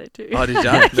this yesterday too. Oh, did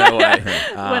you? No way.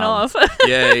 Went off.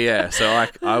 Yeah. So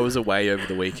like I was away over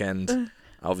the weekend.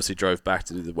 I obviously drove back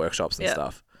to do the workshops and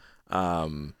stuff.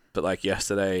 But like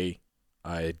yesterday,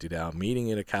 I did our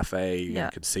meeting at a cafe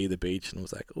and could see the beach and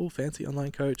was like, oh, fancy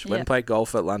online coach. Went and played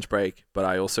golf at lunch break, but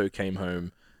I also came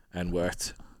home and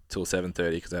worked till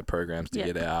 7:30 because I had programs to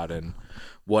get out and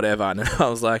whatever. And I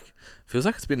was like, feels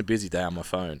like it's been a busy day on my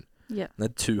phone. Yeah. And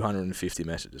then 250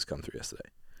 messages come through yesterday.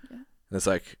 Yeah. And it's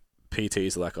like,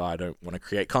 PTs are like, oh, I don't want to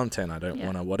create content. I don't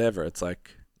want to whatever. It's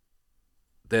like,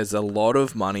 there's a lot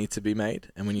of money to be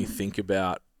made. And when you think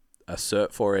about a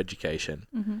Cert 4 education,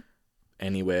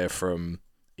 anywhere from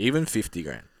even 50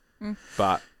 grand,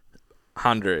 but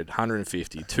 100,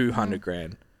 150, 200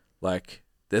 grand, like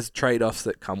there's trade-offs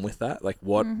that come with that. Like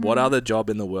what other job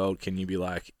in the world can you be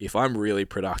like, if I'm really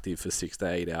productive for 6 to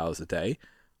 8 hours a day,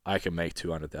 I can make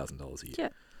 $200,000 a year. Yeah.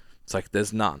 It's like,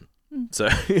 there's none. So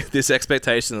this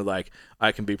expectation of like,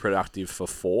 I can be productive for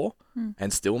 4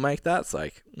 and still make that, it's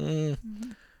like,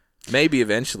 maybe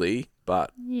eventually,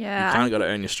 but you kind of got to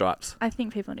earn your stripes. I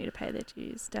think people need to pay their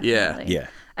dues, definitely. Yeah.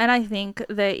 And I think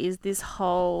there is this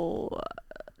whole,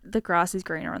 the grass is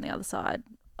greener on the other side.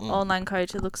 Online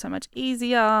coach, it looks so much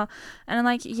easier. And I'm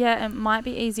like, it might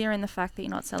be easier in the fact that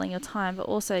you're not selling your time, but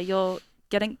also you're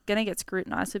gonna get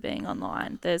scrutinized for being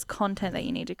online. There's content that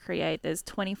you need to create. There's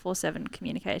 24/7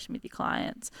 communication with your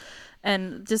clients.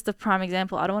 And just the prime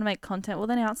example, I don't want to make content. Well,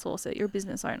 then outsource it. You're a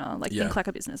business owner. Like think like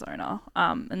a business owner.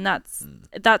 And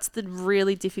that's the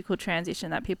really difficult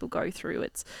transition that people go through.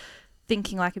 It's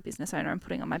thinking like a business owner and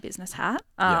putting on my business hat.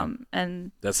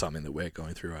 And that's something that we're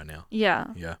going through right now. Yeah.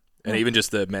 And even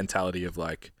just the mentality of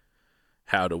like,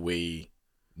 how do we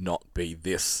not be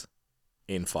this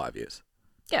in 5 years?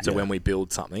 Yeah. So when we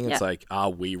build something, it's like, are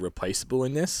we replaceable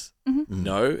in this?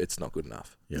 No, it's not good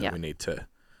enough. We need to,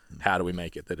 how do we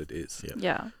make it that it is?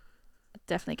 Yeah. I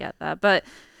definitely get that. But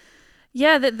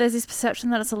there's this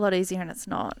perception that it's a lot easier and it's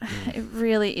not. It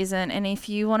really isn't. And if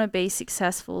you want to be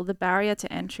successful, the barrier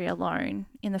to entry alone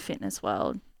in the fitness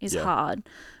world is hard.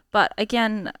 But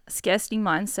again, scarcity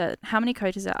mindset. How many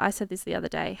coaches I said this the other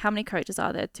day. How many coaches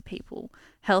are there to people?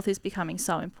 Health is becoming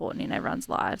so important in everyone's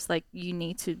lives. Like, you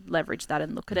need to leverage that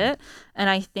and look at it. And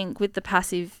I think with the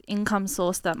passive income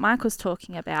source that Mike was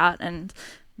talking about, and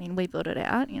I mean, we built it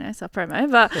out, self promo,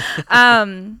 but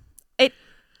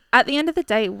at the end of the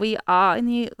day, we are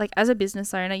as a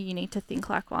business owner, you need to think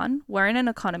like one. We're in an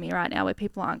economy right now where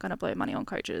people aren't going to blow money on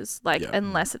coaches,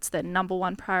 unless it's their number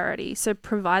one priority. So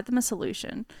provide them a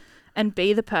solution and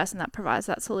be the person that provides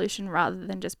that solution rather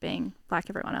than just being like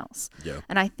everyone else. Yeah.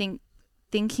 And I think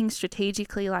thinking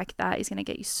strategically like that is going to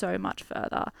get you so much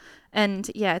further. And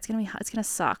yeah, it's going to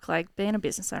suck. Like, being a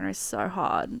business owner is so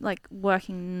hard, like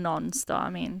working non-stop. I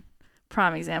mean,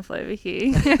 prime example over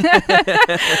here.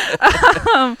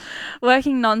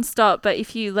 Working non-stop, but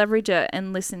if you leverage it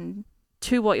and listen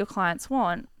to what your clients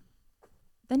want,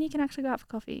 then you can actually go out for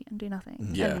coffee and do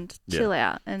nothing and chill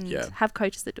out and have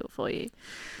coaches that do it for you.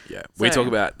 Yeah. We talk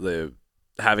about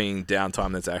having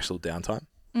downtime that's actual downtime.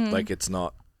 Like, it's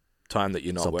not time that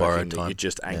you're not working, that you're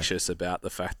just anxious about the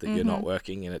fact that you're not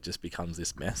working, and it just becomes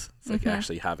this mess. It's like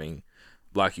actually having,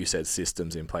 like you said,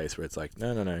 systems in place where it's like,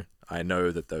 no, I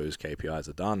know that those KPIs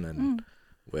are done and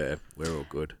we're all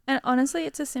good. And honestly,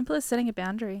 it's as simple as setting a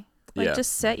boundary.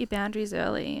 Just set your boundaries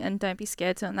early and don't be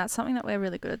scared to. And that's something that we're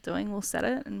really good at doing. We'll set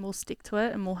it and we'll stick to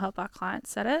it and we'll help our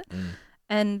clients set it.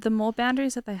 And the more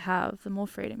boundaries that they have, the more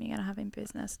freedom you're going to have in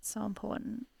business. It's so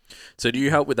important. So do you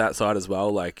help with that side as well?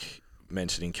 Like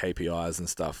mentioning KPIs and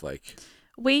stuff like...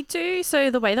 We do. So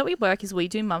the way that we work is we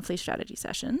do monthly strategy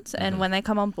sessions. And when they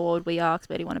come on board, we ask,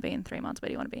 where do you want to be in 3 months? Where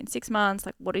do you want to be in 6 months?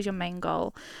 Like, what is your main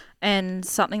goal? And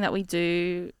something that we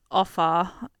do offer,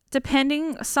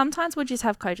 sometimes we'll just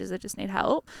have coaches that just need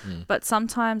help. But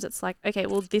sometimes it's like, okay,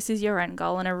 well, this is your end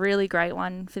goal. And a really great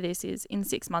one for this is, in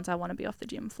 6 months, I want to be off the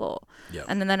gym floor. Yep.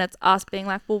 And then it's us being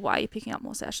like, well, why are you picking up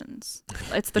more sessions?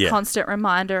 It's the constant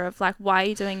reminder of like, why are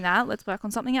you doing that? Let's work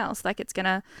on something else. Like, you're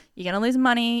going to lose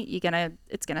money.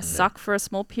 It's going to suck for a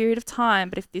small period of time.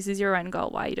 But if this is your end goal,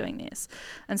 why are you doing this?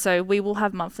 And so we will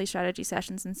have monthly strategy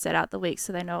sessions and set out the weeks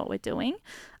so they know what we're doing.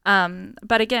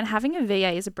 But again, having a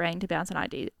VA is a brain to bounce an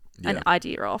idea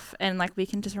off, and like, we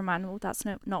can just remind them, well, that's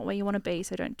not where you want to be,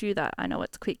 so don't do that. I know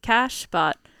it's quick cash,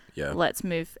 but let's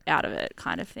move out of it,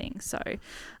 kind of thing. So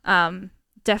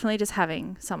definitely just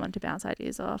having someone to bounce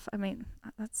ideas off. I mean,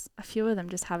 that's a few of them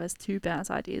just have us to bounce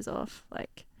ideas off.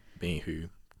 Like me, who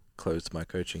closed my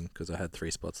coaching because I had 3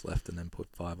 spots left and then put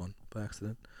 5 on by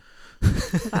accident.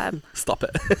 Stop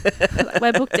it.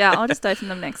 We're booked out. I'll just open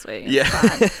them next week. Yeah.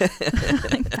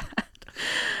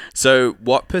 So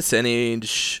what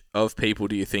percentage of people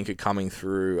do you think are coming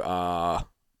through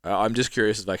I'm just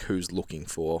curious, like, who's looking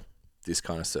for this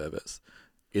kind of service?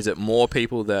 Is it more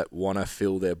people that want to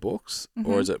fill their books,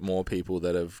 or is it more people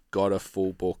that have got a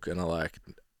full book and are like,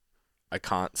 I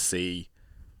can't see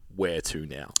where to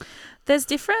now? There's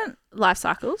different life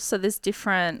cycles. So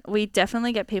we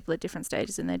definitely get people at different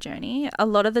stages in their journey. A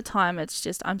lot of the time it's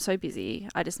just, I'm so busy,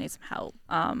 I just need some help.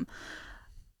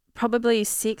 Probably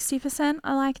 60%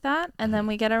 are like that. And then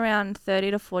we get around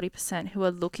 30 to 40% who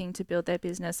are looking to build their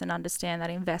business and understand that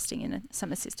investing in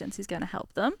some assistance is going to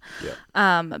help them.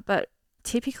 But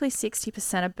typically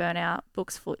 60% are burnout,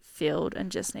 books filled,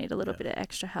 and just need a little bit of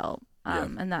extra help.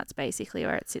 And that's basically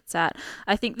where it sits at.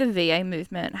 I think the VA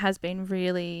movement has been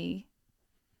really,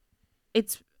 I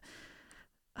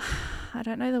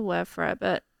don't know the word for it,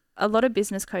 but a lot of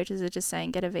business coaches are just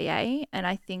saying, get a VA. And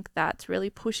I think that's really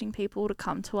pushing people to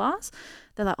come to us.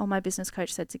 They're like, oh, my business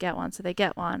coach said to get one. So they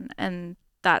get one. And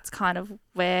that's kind of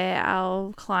where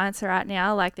our clients are at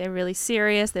now. Like, they're really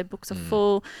serious. Their books are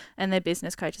full. And their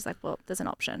business coach is like, well, there's an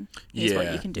option. Here's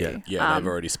what you can do. Yeah, they've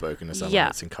already spoken to someone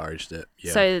that's encouraged it.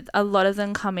 Yeah. So a lot of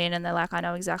them come in and they're like, I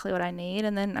know exactly what I need.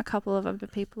 And then a couple of other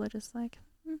people are just like,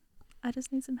 I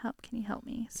just need some help. Can you help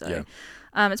me? So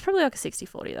it's probably like a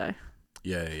 60-40 though.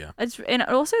 Yeah. And it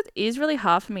also is really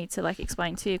hard for me to like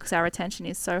explain to you, because our retention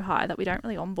is so high that we don't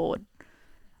really onboard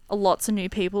lots of new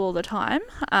people all the time.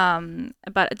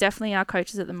 But definitely our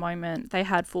coaches at the moment, they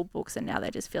had full books and now they're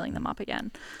just filling them up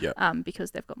again. Because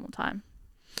they've got more time.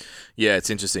 Yeah, it's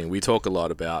interesting. We talk a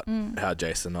lot about how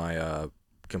Jason and I are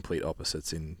complete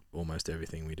opposites in almost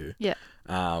everything we do. Yeah.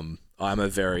 I'm a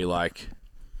very like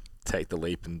take the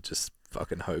leap and just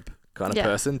fucking hope kind of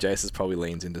person. Jason probably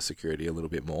leans into security a little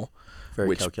bit more.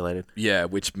 Very calculated. Yeah,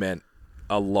 which meant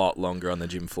a lot longer on the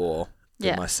gym floor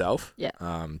than myself.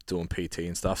 Doing PT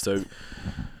and stuff. So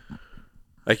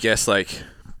I guess like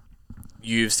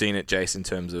you've seen it, Jason, in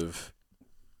terms of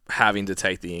having to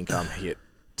take the income hit,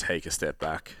 take a step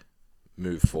back,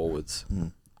 move forwards.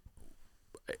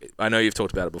 I know you've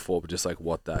talked about it before, but just like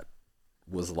what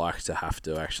was like to have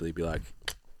to actually be like,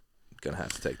 gonna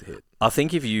have to take the hit. I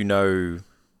think if you know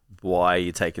why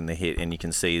you're taking the hit and you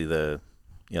can see where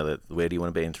do you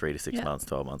want to be in 3 to 6 months,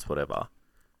 12 months, whatever,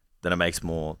 then it makes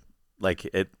more, like,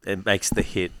 it makes the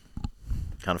hit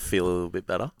kind of feel a little bit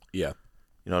better. Yeah.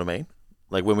 You know what I mean?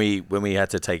 Like when we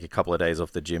had to take a couple of days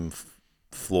off the gym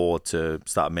floor to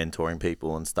start mentoring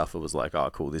people and stuff, it was like, oh,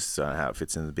 cool, this is how it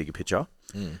fits in the bigger picture.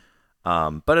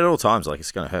 But at all times, like,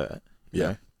 it's going to hurt. You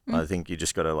know? I think you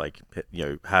just got to, like,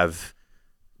 have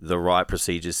the right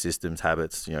procedures, systems,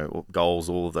 habits, goals,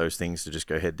 all of those things to just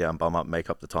go head down, bum up, make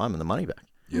up the time and the money back.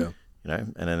 Yeah.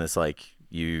 And then it's like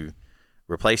you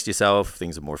replaced yourself,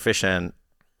 things are more efficient.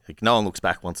 Like, no one looks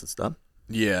back once it's done.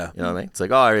 Yeah. You know what I mean? It's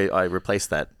like, oh, I replaced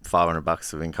that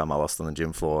 $500 of income I lost on the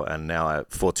gym floor, and now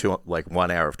for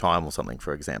 1 hour of time or something,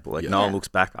 for example. Like, no one looks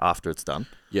back after it's done.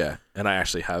 Yeah. And I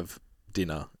actually have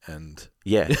dinner and...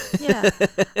 Yeah.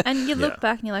 And you look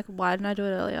back and you're like, why didn't I do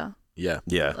it earlier? Yeah.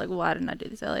 Like, why didn't I do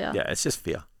this earlier? Yeah, it's just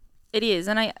fear. It is.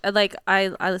 And I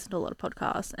listen to a lot of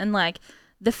podcasts, and, like,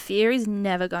 the fear is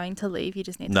never going to leave. You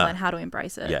just need to learn how to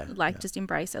embrace it. Just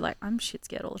embrace it. Like, I'm shit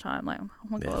scared all the time. Like, oh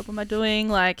my God, what am I doing?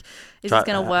 Like, is this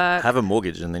going to work? Have a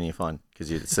mortgage and then you're fine,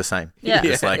 because it's the same. Yeah.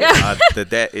 It's like, the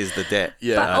debt is the debt.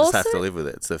 Yeah. But I just have to live with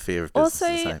it. It's the fear of business.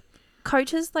 Also, the same.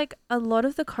 Coaches, like, a lot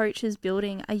of the coaches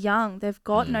building are young. They've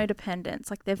got no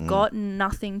dependence. Like, they've got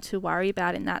nothing to worry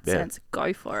about in that sense.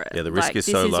 Go for it. Yeah, the risk is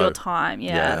so low. This is your time.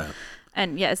 Yeah.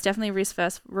 And it's definitely risk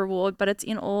versus reward, but it's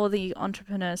in all the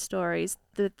entrepreneur stories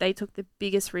that they took the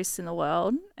biggest risks in the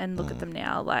world, and look at them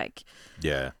now. Like,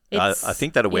 I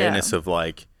think that awareness of,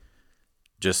 like,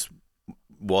 just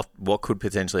what could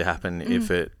potentially happen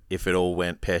if it all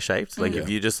went pear shaped. Like, if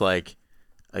you just, like,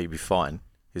 you'd be fine,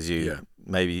 because you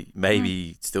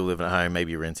maybe still living at home,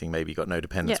 maybe you're renting, maybe you got no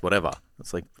dependence, whatever.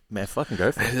 It's like, man, fucking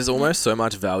go for it. There's almost so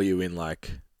much value in,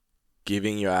 like,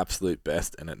 giving your absolute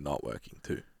best and it not working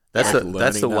too. That's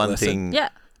the one thing. Yeah.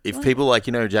 If people, like,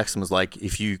 Jackson was like,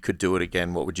 if you could do it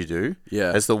again, what would you do?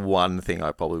 Yeah. That's the one thing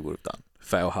I probably would have done.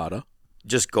 Fail harder.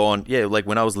 Just gone. Yeah. Like,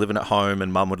 when I was living at home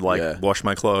and mum would, like, wash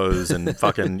my clothes and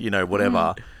fucking,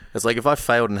 whatever. It's like, if I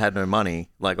failed and had no money,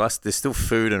 like, there's still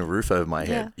food and a roof over my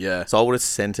head. Yeah. So I would have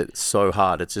sent it so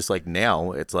hard. It's just like,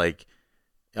 now it's like,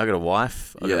 I got a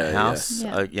wife, I got a house.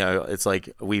 It's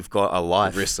like, we've got a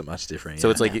life. The risks are much different. So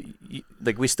it's like,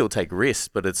 like, we still take risks,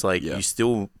 but it's like, you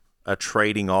still are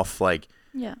trading off, like,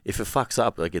 if it fucks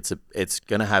up, like, it's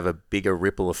gonna have a bigger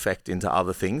ripple effect into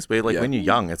other things. But, like, when you're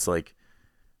young, it's like,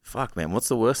 fuck, man, what's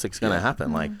the worst that's gonna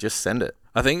happen? Like, just send it.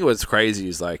 I think what's crazy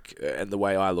is, like, and the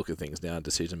way I look at things now,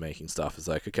 decision making stuff is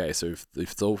like, okay, so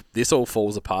if this all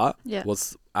falls apart,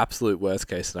 what's absolute worst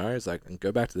case scenario is, like, and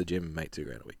go back to the gym and make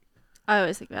 $2,000 a week. I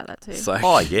always think about that too. It's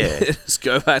like, just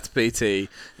go back to PT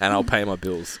and I'll pay my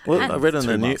bills. Well, I read on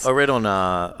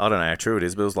I don't know how true it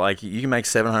is, but it was like, you can make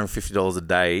 $750 a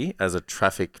day as a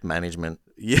traffic management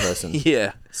person.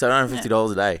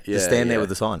 $750 a day. Just stand there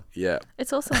with a sign. Yeah.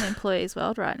 It's also an employee's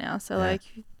world right now. So like,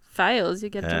 fails, you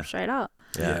get a job straight up.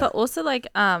 Yeah. But also, like,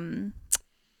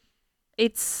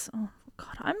 it's... Oh,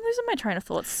 God, I'm losing my train of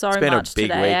thought so much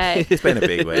today. It's been a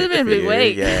big week. It's been a big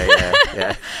week.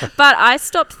 Yeah. But I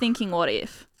stopped thinking what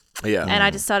if. Yeah. And I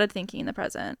just started thinking in the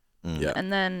present. Yeah.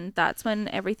 And then that's when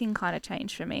everything kind of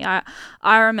changed for me.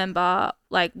 I remember,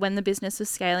 like, when the business was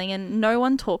scaling, and no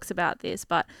one talks about this,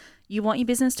 but you want your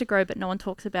business to grow, but no one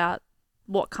talks about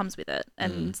what comes with it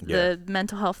and the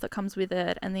mental health that comes with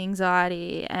it and the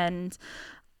anxiety. And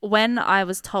when I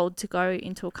was told to go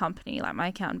into a company, like, my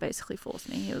accountant basically forced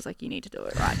me. He was like, you need to do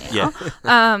it right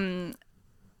now.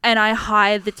 And I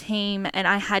hired the team, and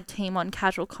I had team on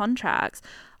casual contracts.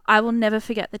 I will never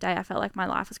forget the day I felt like my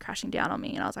life was crashing down on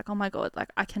me, and I was like, oh my God, like,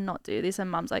 I cannot do this. And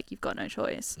Mum's like, you've got no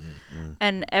choice.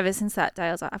 And ever since that day,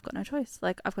 I was like, I've got no choice.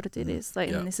 Like, I've got to do this. Like,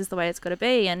 and this is the way it's got to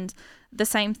be. And the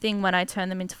same thing when I turn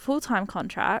them into full-time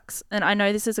contracts. And I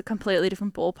know this is a completely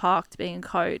different ballpark to being a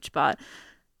coach, but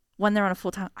when they're on a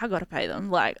full-time, I got to pay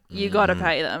them. Like, you got to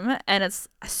pay them. And it's,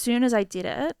 as soon as I did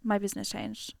it, my business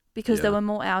changed, because there were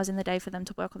more hours in the day for them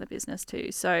to work on the business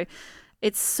too. So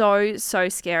it's so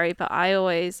scary. But I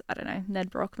always, I don't know, Ned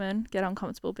Brockman, get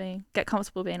comfortable being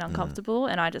uncomfortable.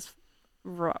 And I just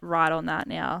ride on that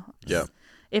now. Yeah.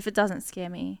 If it doesn't scare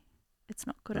me, it's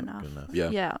not good enough.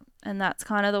 Yeah. And that's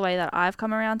kind of the way that I've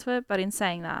come around to it. But in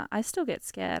saying that, I still get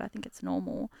scared. I think it's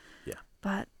normal. Yeah.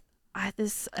 But I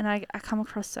come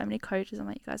across so many coaches. I'm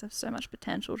like, you guys have so much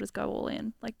potential. Just go all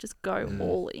in. Like, just go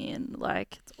all in.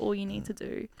 Like, it's all you need to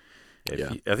do.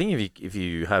 I think if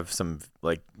you have some,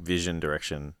 like, vision,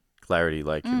 direction, clarity,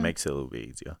 like, it makes it a little bit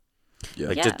easier. Yeah.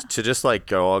 Like, to just like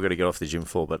go, I got to get off the gym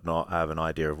floor, but not have an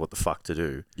idea of what the fuck to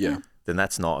do. Yeah. then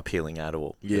that's not appealing at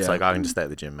all. Yeah. It's like I can just stay at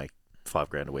the gym, make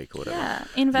 $5,000 a week or whatever. Yeah,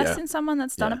 invest Yeah. in someone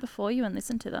that's done Yeah. it before you and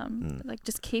listen to them. Like,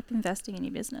 just keep investing in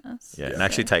your business. Yeah, and Yeah.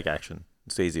 actually take action.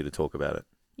 It's easy to talk about it.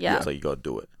 Yeah. It's like you got to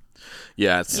do it.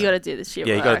 Yeah, it's You got to do this shit.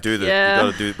 Yeah, you got to work. do the. Yeah.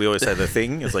 You got to do. We always say the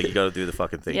thing. It's like you got to do the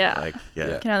fucking thing. Yeah. Like, yeah.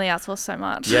 Yeah. You can only outsource so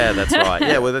much. Yeah, that's right.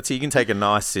 Yeah, well, you can take a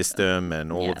nice system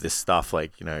and all Yeah. of this stuff,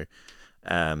 like,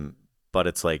 but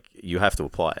it's like you have to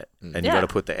apply it, and you Yeah. got to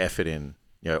put the effort in,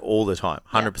 all the time,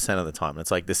 100% of the time. And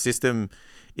it's like the system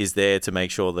is there to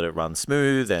make sure that it runs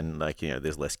smooth and like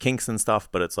there's less kinks and stuff,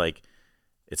 but it's like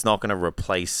it's not going to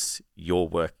replace your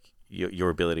work, your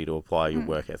ability to apply your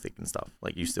work ethic and stuff.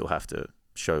 Like you still have to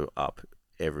show up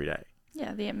every day.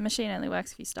 Yeah, the machine only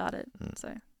works if you start it.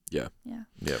 So, Yeah.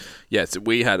 yeah. Yeah, so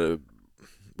we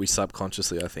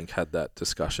subconsciously, I think, had that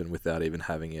discussion without even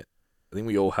having it. I think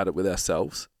we all had it with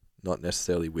ourselves, not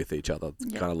necessarily with each other,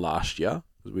 Yeah. kind of last year.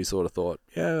 We sort of thought,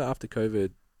 yeah, after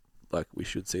COVID, like we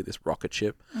should see this rocket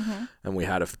ship. Mm-hmm. And we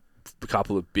had a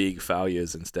couple of big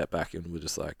failures and step back and we're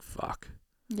just like, fuck.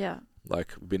 Yeah.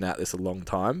 Like, we've been at this a long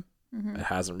time. Mm-hmm. It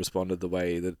hasn't responded the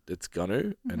way that it's going to.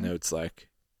 Mhm. And now it's like,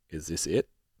 is this it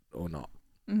or not?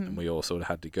 Mm-hmm. And we all sort of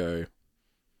had to go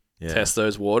Yeah. test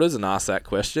those waters and ask that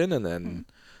question. And then,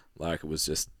 like, it was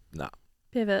just, nah,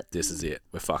 Pivot. this is it.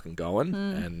 We're fucking going.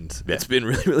 Mm. And Yeah. it's been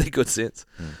really, really good since.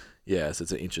 Mm. Yeah, so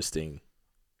it's an interesting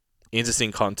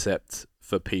concept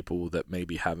for people that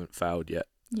maybe haven't failed yet.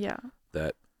 Yeah.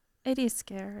 That, It is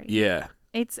scary. yeah.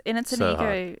 It's an So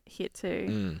ego hit too.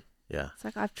 Mm. Yeah. It's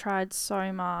like I've tried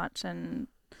so much and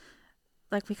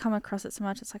like we come across it so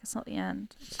much. It's like it's not the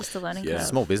end. It's just a learning Yeah. curve.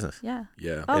 Small business. Yeah.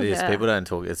 Yeah. Oh, It is. yeah. People don't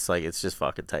talk. It's like it's just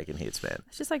fucking taking hits, man.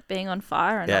 It's just like being on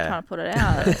fire and Yeah. not trying to put it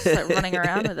out. It's just like running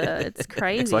around with it. It's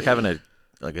crazy. It's like having a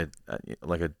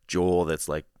jaw that's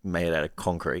like made out of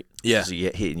concrete. Yeah. So you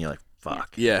get hit and you're like,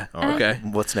 fuck. Yeah. All right. Okay.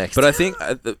 What's next? But I think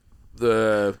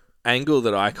the angle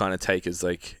that I kind of take is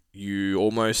like you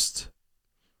almost,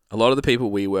 a lot of the people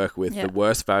we work with, Yeah. the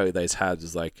worst failure they've had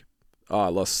is like, oh, I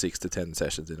lost 6 to 10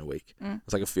 sessions in a week. Mm.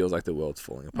 It's like it feels like the world's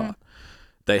falling apart.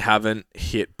 They haven't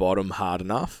hit bottom hard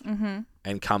enough Mm-hmm.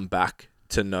 and come back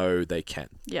to know they can.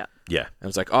 Yeah. yeah. And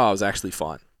it's like, oh, I was actually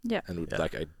fine. Yeah. And Yeah.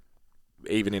 like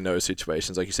even in those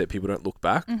situations, like you said, people don't look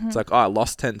back. Mhm. It's like, oh, I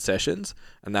lost 10 sessions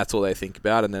and that's all they think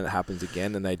about. And then it happens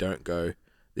again and they don't go,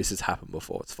 this has happened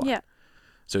before. It's fine. Yeah.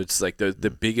 So it's like the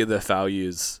bigger the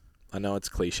failures, I know it's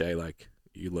cliche, like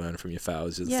you learn from your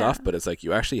failures and Yeah. stuff, but it's like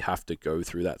you actually have to go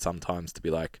through that sometimes to be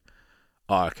like,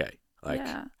 oh, okay, like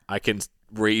Yeah. I can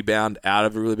rebound out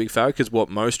of a really big failure, because what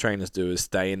most trainers do is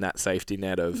stay in that safety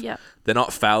net of Yeah. they're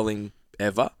not failing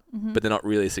ever, Mm-hmm. but they're not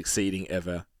really succeeding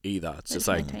ever either. It's just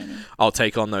like, maintaining. I'll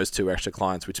take on those 2 extra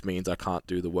clients, which means I can't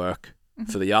do the work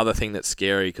for the other thing that's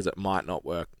scary because it might not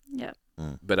work, Yeah.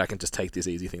 but I can just take this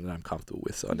easy thing that I'm comfortable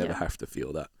with, so I never Yeah. have to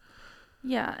feel that.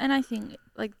 Yeah, and I think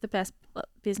like the best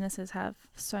businesses have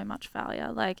so much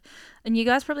failure. Like, and you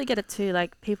guys probably get it too.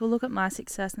 Like, people look at my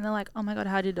success and they're like, "Oh my god,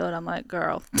 how'd you do it?" I'm like,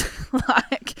 "Girl,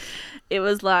 like, it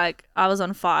was like I was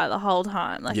on fire the whole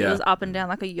time. Like, it Yeah. was up and down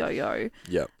like a yo-yo.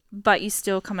 Yep. But you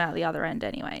still come out the other end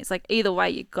anyways. Like, either way,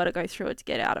 you got to go through it to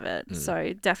get out of it. Mm.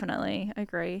 So definitely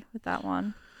agree with that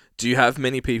one. Do you have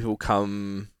many people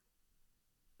come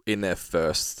in their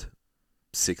first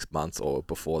 6 months or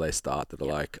before they start that are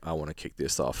Yep. like, I want to kick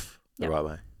this off? The Yep. right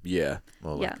way. Yeah.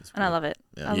 Well, Yeah, like it's and I pretty- love it.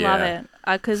 Yeah. I Yeah. love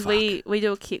it because we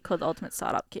do a kit called the Ultimate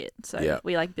Startup Kit. So Yeah.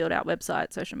 we like build out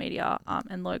websites, social media,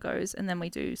 and logos, and then we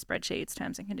do spreadsheets,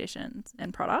 terms and conditions,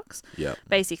 and products. Yeah.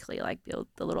 Basically, like build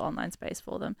the little online space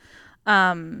for them.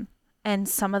 And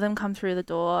some of them come through the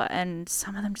door, and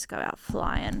some of them just go out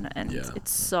flying, and Yeah.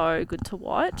 it's so good to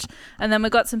watch. And then we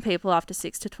got some people after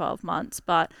 6 to 12 months,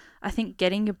 but I think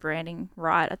getting your branding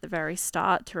right at the very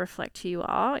start to reflect who you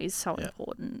are is so Yeah.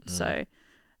 important. So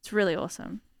it's really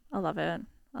awesome. I love it.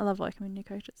 I love working with new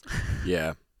coaches.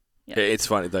 Yeah. Yeah. It's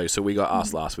funny though. So we got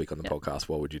asked Mhm. last week on the Yeah. podcast,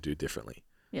 what would you do differently?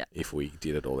 Yeah. If we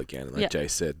did it all again. And like Yeah. Jay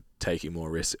said, taking more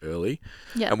risks early.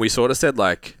 Yeah. And we sort of said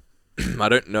like, I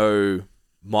don't know.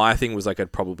 My thing was like,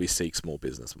 I'd probably seek small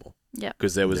business more. Yeah.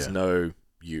 Because there was Yeah. no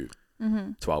you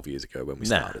Mm-hmm. 12 years ago when we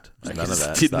Nah, started. there's Like, none of it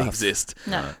that didn't stuff. exist.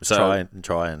 No. So-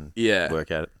 try and Yeah. work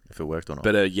out if it worked or not.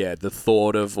 But yeah, the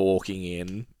thought of walking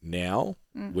in now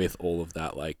Mm. with all of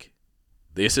that, like,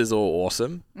 this is all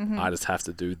awesome. Mm-hmm. I just have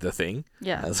to do the thing.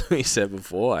 Yeah. As we said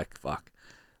before, like, fuck.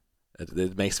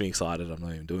 It makes me excited. I'm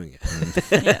not even doing it.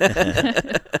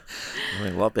 Yeah. I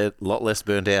mean, a lot less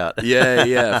burnt out.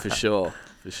 yeah, for sure.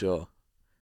 For sure.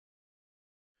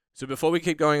 So before we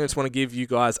keep going, I just want to give you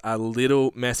guys a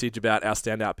little message about our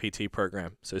Standout PT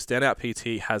program. So Standout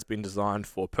PT has been designed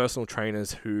for personal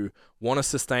trainers who want to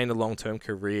sustain a long-term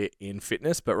career in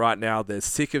fitness, but right now they're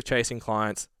sick of chasing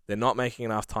clients, they're not making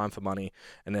enough time for money,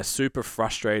 and they're super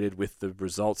frustrated with the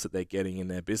results that they're getting in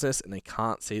their business, and they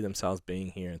can't see themselves being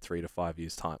here in 3 to 5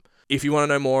 years' time. If you want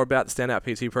to know more about the Standout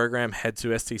PT program, head to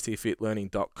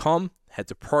stcfitlearning.com. Head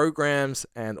to programs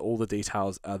and all the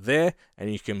details are there,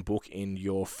 and you can book in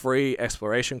your free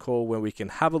exploration call where we can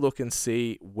have a look and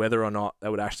see whether or not that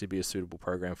would actually be a suitable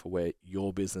program for where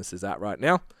your business is at right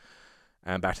now.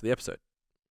 And back to the episode.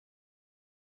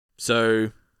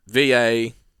 So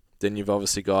VA, then you've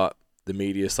obviously got the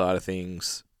media side of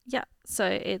things. Yeah, so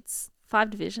it's 5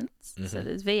 divisions. So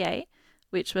there's VA,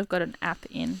 which we've got an app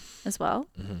in as well.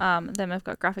 Then we've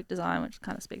got graphic design, which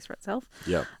kind of speaks for itself.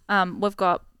 Yep. We've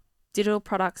got digital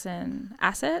products and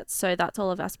assets. So that's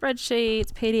all of our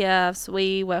spreadsheets, PDFs.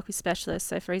 We work with specialists.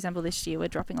 So for example, this year we're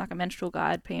dropping like a menstrual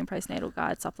guide, pre and postnatal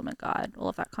guide, supplement guide, all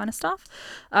of that kind of stuff.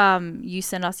 You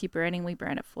send us your branding, we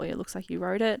brand it for you. It looks like you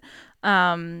wrote it.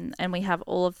 And we have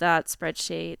all of that,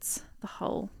 spreadsheets, the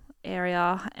whole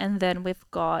area. And then we've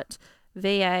got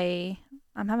VA.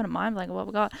 I'm having a mind blank of what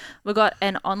we got. We've got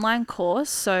an online course.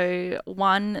 So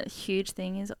one huge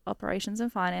thing is operations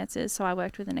and finances. So I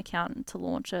worked with an accountant to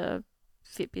launch a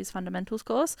FitBiz fundamentals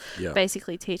course,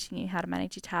 basically teaching you how to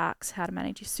manage your tax, how to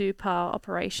manage your super,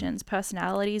 operations,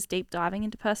 personalities, deep diving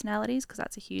into personalities, because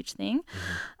that's a huge thing.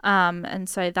 And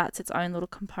so that's its own little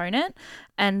component.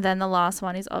 And then the last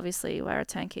one is obviously we're a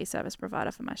turnkey service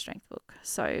provider for my strength book.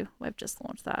 So we've just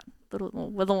launched that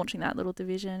we're launching that little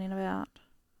division in about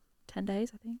 10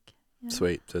 days, I think. Yeah.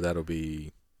 Sweet. So that'll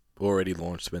be already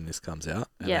launched when this comes out.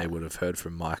 And they would have heard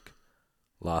from Mike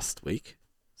last week.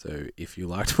 So if you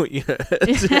liked what you heard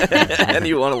and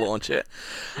you want to launch it,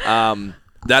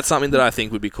 that's something that I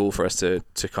think would be cool for us to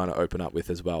kind of open up with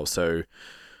as well. So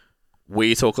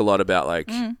we talk a lot about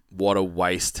like what a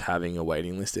waste having a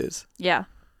waiting list is. Yeah.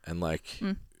 And like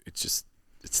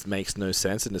it makes no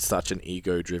sense, and it's such an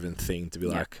ego-driven thing to be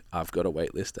like, I've got a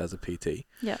wait list as a PT.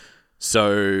 Yeah.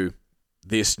 So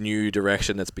this new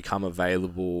direction that's become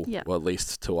available, well, at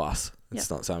least to us, it's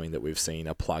not something that we've seen,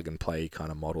 a plug and play kind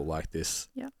of model like this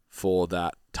for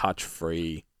that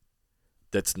touch-free,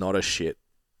 that's not a shit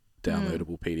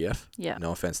downloadable PDF. Yeah.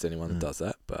 No offense to anyone that does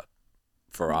that, but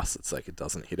for us, it's like it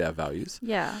doesn't hit our values.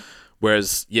 Yeah.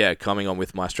 Whereas, coming on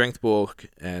with my strength book,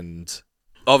 and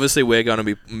obviously we're going to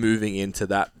be moving into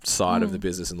that side of the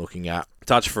business and looking at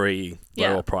touch-free,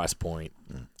 lower price point.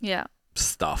 Yeah.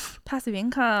 Stuff. Passive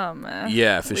income.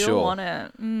 Yeah, for sure. We all want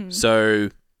it. So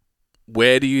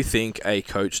where do you think a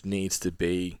coach needs to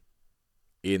be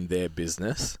in their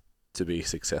business to be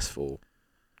successful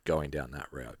going down that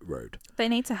road? They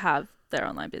need to have their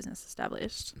online business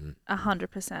established.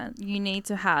 100%. You need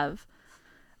to have,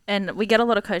 and we get a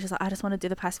lot of coaches like, I just want to do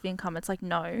the passive income. It's like,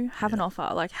 no, have an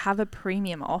offer, like have a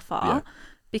premium offer,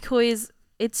 because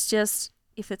it's just,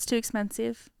 if it's too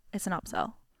expensive, it's an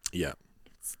upsell. Yeah.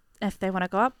 If they want to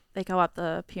go up, they go up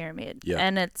the pyramid. Yeah.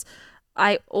 And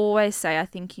I always say, I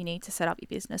think you need to set up your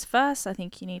business first. I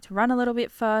think you need to run a little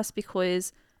bit first,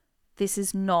 because this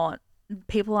is not,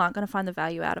 people aren't going to find the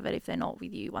value out of it if they're not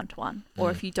with you one-to-one,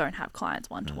 or if you don't have clients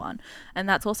one-to-one. And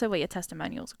that's also where your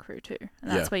testimonials accrue too.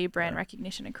 And that's where your brand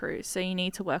recognition accrues. So you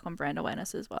need to work on brand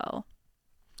awareness as well.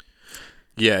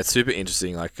 Yeah, it's super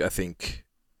interesting. Like, I think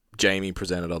Jamie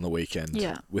presented on the weekend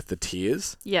with the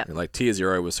tiers. Yeah. And like tier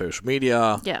 0 was social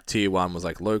media. Yeah. Tier 1 was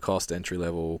like low cost entry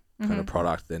level kind of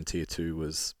product. Then tier 2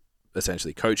 was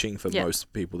essentially coaching for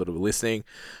most people that were listening.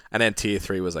 And then tier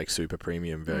 3 was like super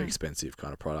premium, very expensive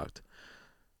kind of product.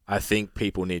 I think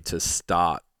people need to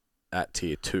start at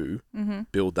tier 2,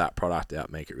 build that product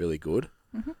out, make it really good,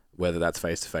 whether that's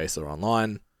face to face or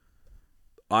online.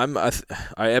 I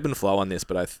ebb and flow on this,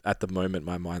 but at the moment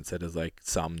my mindset is like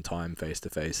sometime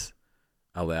face-to-face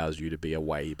allows you to be a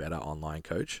way better online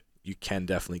coach. You can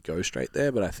definitely go straight there,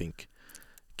 but I think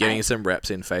getting some reps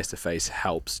in face-to-face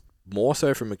helps more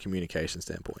so from a communication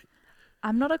standpoint.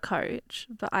 I'm not a coach,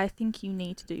 but I think you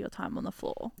need to do your time on the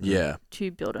floor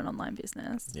to build an online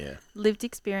business. Yeah. Lived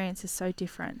experience is so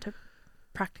different to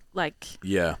studying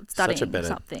such a better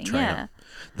something. Trainer. Yeah.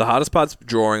 The hardest part's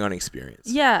drawing on experience.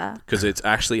 Yeah. Because it's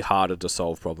actually harder to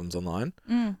solve problems online.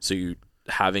 So you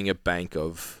having a bank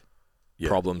of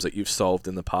problems that you've solved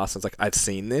in the past. It's like, I've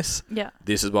seen this. Yeah.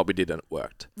 This is what we did and it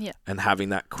worked. Yeah. And having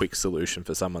that quick solution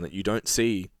for someone that you don't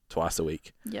see twice a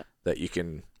week. Yeah. That you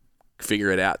can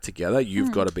figure it out together.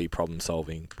 You've got to be problem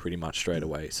solving pretty much straight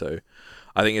away. So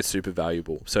I think it's super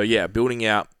valuable. So building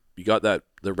out, you got the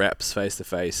reps face to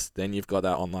face, then you've got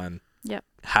that online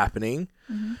happening,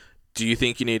 do you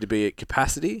think you need to be at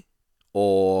capacity,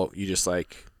 or you just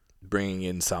like bringing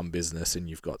in some business and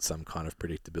you've got some kind of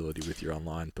predictability with your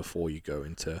online before you go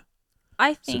into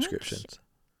I think subscriptions?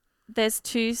 there's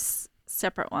two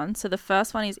separate ones. So the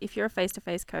first one is if you're a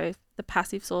face-to-face coach, the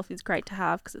passive source is great to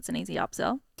have because it's an easy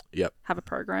upsell. Yep. Have a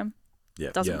program.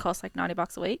 Yep. Doesn't cost like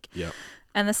 $90 a week. Yep.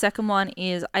 And the second one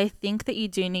is I think that you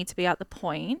do need to be at the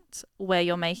point where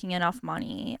you're making enough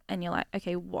money and you're like,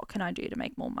 okay, what can I do to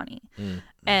make more money?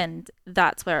 And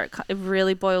that's where it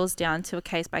really boils down to a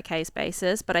case-by-case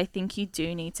basis. But I think you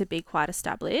do need to be quite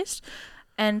established.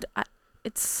 And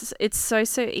it's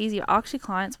so easy. Ask your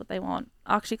clients what they want.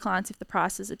 Ask your clients if the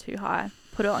prices are too high.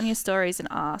 Put it on your stories and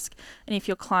ask. And if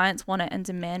your clients want it and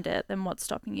demand it, then what's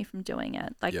stopping you from doing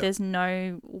it? Like there's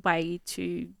no way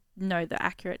to know the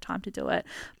accurate time to do it.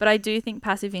 But I do think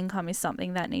passive income is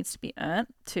something that needs to be earned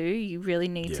too. You really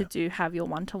need to have your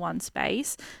one-to-one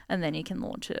space and then you can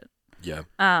launch it. Yeah.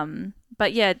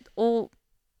 But yeah, all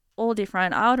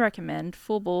different. I would recommend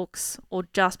full books or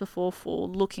just before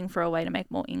full, looking for a way to make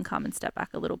more income and step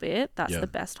back a little bit. That's the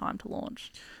best time to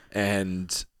launch.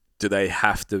 And do they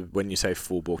have to, when you say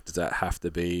full book, does that have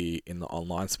to be in the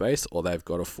online space, or they've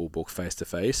got a full book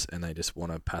face-to-face and they just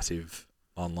want a passive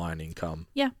online income?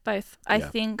 Yeah, both. I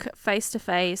think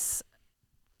face-to-face,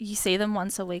 you see them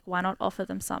once a week. Why not offer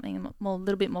them something a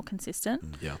little bit more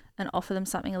consistent? Yeah. And offer them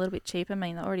something a little bit cheaper. I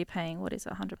mean, they're already paying, what is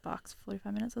it, $100,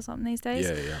 45 minutes or something these days?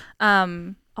 Yeah.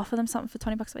 Offer them something for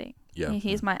 $20 a week. Yeah.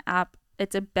 Here's my app.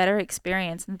 It's a better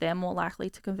experience and they're more likely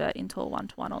to convert into a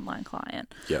one-to-one online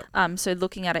client. Yeah. So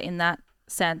looking at it in that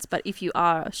sense, but if you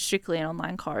are strictly an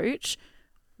online coach,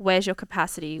 where's your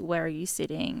capacity? Where are you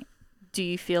sitting? Do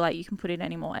you feel like you can put in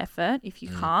any more effort? If you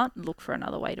can't, look for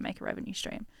another way to make a revenue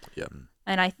stream. Yeah.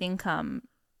 And I think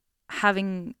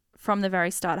having, from the very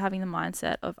start, having the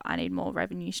mindset of I need more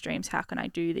revenue streams, how can I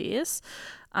do this?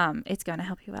 It's going to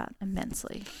help you out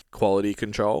immensely. Quality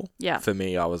control. Yeah. For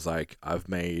me, I was like, I've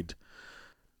made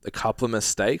a couple of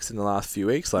mistakes in the last few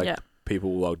weeks. Like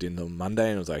people logged in on Monday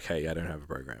and it was like, hey, I don't have a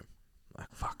program. I'm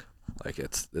like, fuck. Like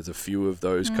there's a few of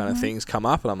those kind of things come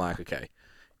up and I'm like, okay,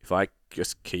 if I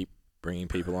just keep bringing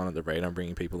people on at the rate I'm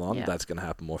bringing people on, that's going to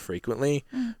happen more frequently.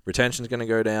 Retention's going to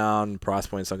go down. Price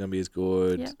point's not going to be as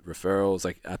good. Referrals,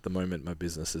 like at the moment, my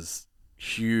business is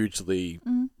hugely,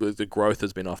 the growth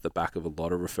has been off the back of a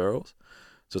lot of referrals.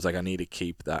 So it's like, I need to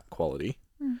keep that quality.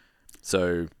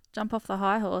 So jump off the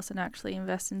high horse and actually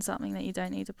invest in something that you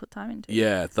don't need to put time into.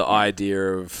 Yeah. The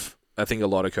idea of, I think a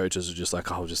lot of coaches are just like,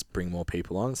 oh, I'll just bring more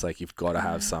people on. It's like, you've got to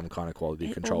have some kind of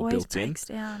quality control built in. It always breaks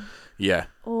down. Yeah.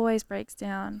 Always breaks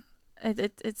down.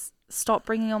 It's stop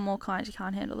bringing on more clients. You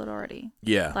can't handle it already.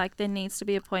 Yeah. Like there needs to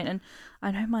be a point, and I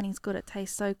know money's good. It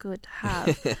tastes so good to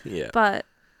have. Yeah. But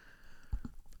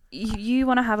you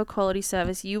want to have a quality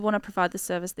service. You want to provide the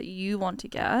service that you want to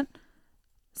get.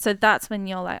 So that's when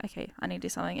you're like, okay, I need to do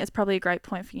something. It's probably a great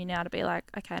point for you now to be like,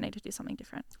 okay, I need to do something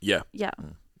different. Yeah. Yeah.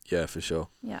 Yeah, for sure.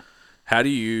 Yeah. How do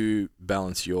you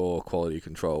balance your quality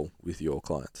control with your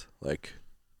clients? Like,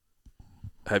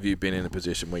 have you been in a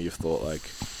position where you've thought like,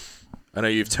 I know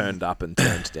you've turned up and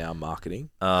turned down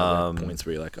marketing. Points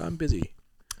where you're like, I'm busy.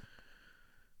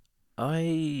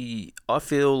 I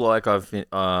feel like I've been,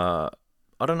 I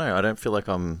don't know. I don't feel like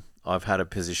I've had a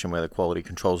position where the quality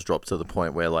controls dropped to the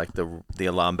point where like the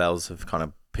alarm bells have kind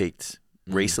of peaked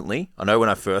recently. I know when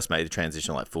I first made the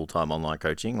transition, like full-time online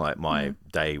coaching, like my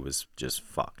day was just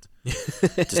fucked.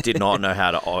 Just did not know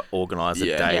how to organize a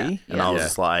day. And I was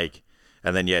just like,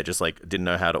 and then, just like didn't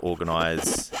know how to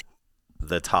organize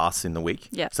the tasks in the week.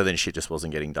 Yeah. So then shit just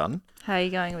wasn't getting done. How are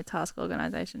you going with task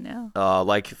organization now?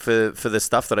 Like for the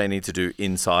stuff that I need to do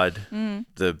inside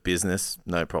the business,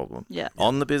 no problem. Yeah.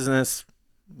 On the business,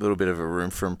 a little bit of a room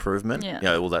for improvement. Yeah. You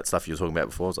know, all that stuff you were talking about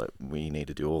before, I was like, we need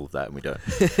to do all of that and we don't.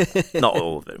 Not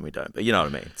all of it and we don't, but you know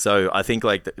what I mean? So I think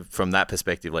like from that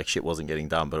perspective, like shit wasn't getting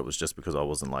done, but it was just because I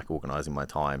wasn't like organizing my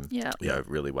time, you know,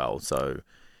 really well. So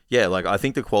yeah, like I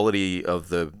think the quality of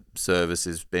the service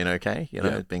has been okay, you know,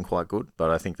 it's been quite good, but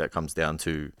I think that comes down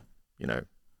to, you know,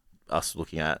 us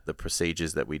looking at the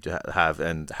procedures that we have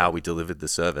and how we delivered the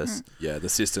service. Yeah, the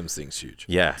systems thing's huge.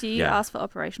 Yeah. Do you ask for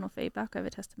operational feedback over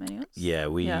testimonials? Yeah,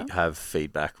 we have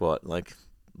feedback, like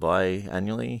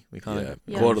biannually? We kind of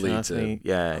quarterly to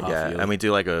yearly. And we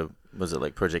do like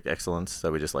Project Excellence,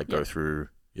 so we just like go through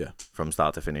from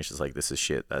start to finish. It's like, this is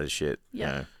shit, that is shit. You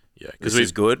know? Yeah, because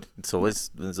it's good. There's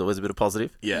always a bit of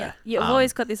positive. Yeah. You've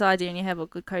always got this idea in your head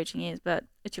what good coaching is, but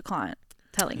it's your client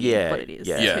telling you what it is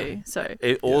too. So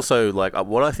it also like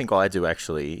what I think I do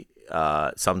actually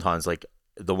sometimes, like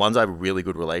the ones I have a really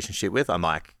good relationship with, I'm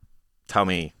like, tell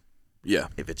me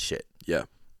if it's shit. Yeah.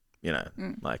 you know,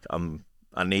 like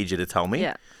I need you to tell me.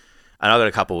 Yeah. And I got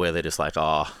a couple where they're just like,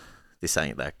 oh, this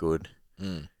ain't that good,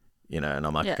 you know, and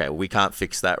I'm like, okay, we can't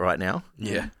fix that right now.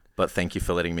 Yeah. But thank you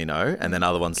for letting me know. And then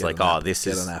other ones Get like, an oh, app, this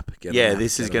get is an app, get yeah, an app,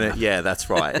 this is get an gonna app. yeah, that's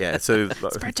right. Yeah. So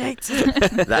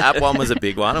Spreadsheets. the app one was a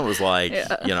big one. It was like,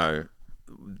 you know,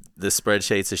 the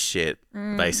spreadsheets are shit.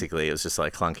 Basically, it was just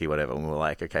like clunky, whatever. And we were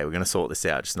like, okay, we're gonna sort this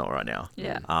out, just not right now.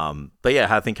 Yeah. But yeah,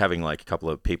 I think having like a couple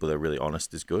of people that are really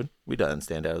honest is good. We don't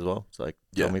stand out as well. It's like,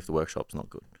 tell me if the workshop's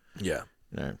not good. Yeah.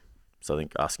 You know, so I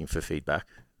think asking for feedback,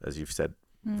 as you've said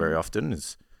very often,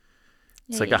 is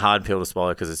it's like a hard pill to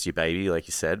swallow because it's your baby, like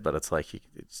you said. But it's like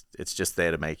it's just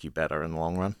there to make you better in the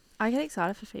long run. I get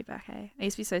excited for feedback. Hey, I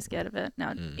used to be so scared of it. Now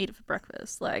I eat it for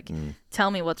breakfast. Like,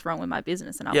 tell me what's wrong with my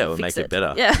business, and I'll we'll fix make it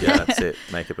better. Yeah, that's it.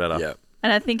 Make it better. Yeah.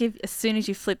 And I think as soon as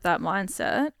you flip that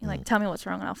mindset, you're like, tell me what's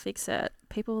wrong and I'll fix it.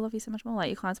 People will love you so much more. Like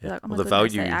your clients will be like, oh my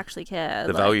goodness, they actually care.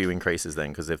 The value increases then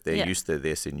because if they're used to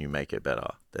this and you make it better,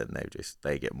 then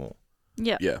they get more.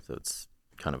 Yeah. Yeah. So it's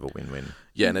kind of a win-win.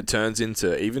 Yeah, and it turns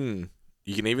into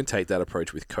you can even take that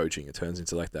approach with coaching. It turns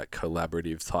into like that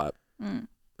collaborative type.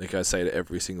 Like I say to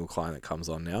every single client that comes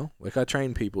on now, like I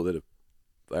train people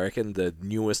I reckon the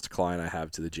newest client I have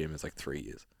to the gym is like 3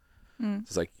 years. So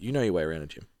it's like, you know your way around a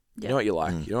gym. You know what you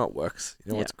like. You know what works.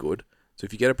 You know what's good. So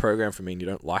if you get a program from me and you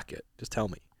don't like it, just tell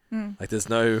me. Like there's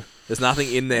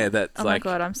nothing in there that's like. Oh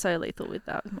my God, I'm so lethal with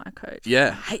that with my coach. Yeah.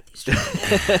 I hate this.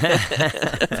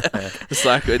 It's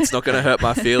like, it's not going to hurt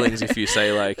my feelings if you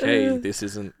say like, hey, this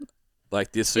isn't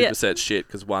like this superset shit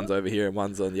because one's over here and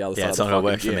one's on the other side. It's of not the going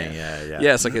to work gym. for me. Yeah.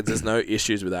 Yeah, it's like there's no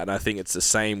issues with that. And I think it's the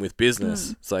same with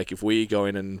business. It's like if we go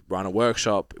in and run a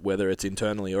workshop, whether it's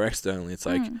internally or externally, it's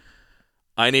like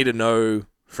I need to know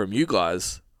from you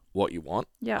guys what you want.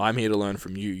 Yeah. I'm here to learn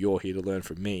from you. You're here to learn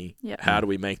from me. Yeah. How do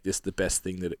we make this the best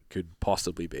thing that it could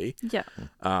possibly be? Yeah.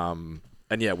 And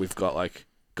yeah, we've got like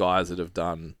guys that have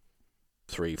done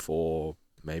 3, 4,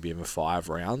 maybe even 5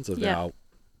 rounds of our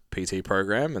PT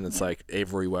program, and it's like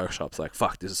every workshop's like,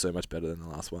 fuck, this is so much better than the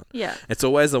last one. Yeah. It's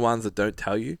always the ones that don't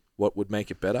tell you what would make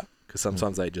it better, because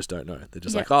sometimes they just don't know. They're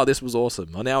just like, oh, this was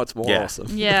awesome. Well, now it's more awesome.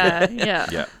 Yeah.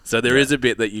 Yeah. So there is a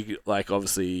bit that you like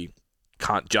obviously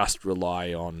can't just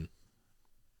rely on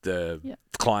the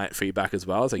client feedback as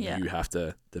well. It's like you have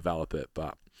to develop it,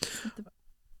 but the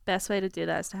best way to do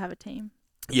that is to have a team.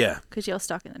 Yeah. Because you're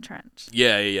stuck in the trench.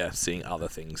 Yeah. Seeing other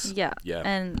things. Yeah. Yeah.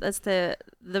 And that's the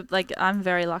like, I'm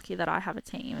very lucky that I have a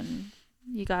team, and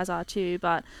you guys are too,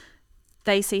 but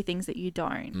they see things that you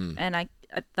don't. And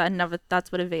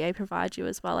that's what a VA provides you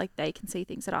as well. Like they can see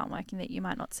things that aren't working that you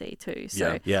might not see too.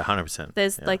 So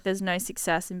 100%. There's no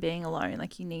success in being alone.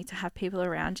 Like you need to have people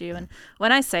around you. And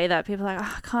when I say that, people are like,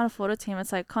 oh, I can't afford a team.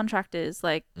 It's like contractors,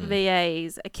 like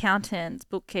VAs, accountants,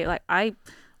 bookkeepers. Like I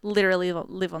literally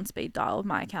live on speed dial with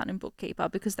my accountant and bookkeeper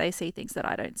because they see things that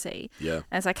I don't see. Yeah.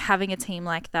 And it's like having a team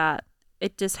like that,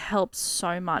 it just helps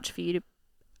so much for you to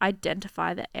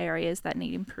identify the areas that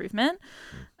need improvement.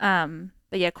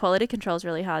 But yeah, quality control is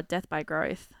really hard. Death by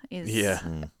growth is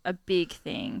a big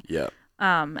thing. Yeah.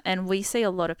 And we see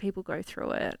a lot of people go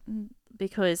through it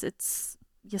because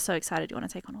you're so excited you want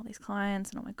to take on all these clients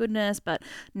and oh my goodness, but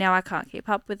now I can't keep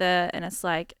up with it. And it's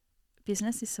like,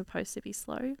 business is supposed to be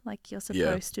slow. Like you're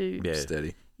supposed to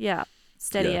steady. Yeah.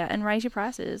 Steady it and raise your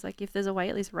prices. Like if there's a way,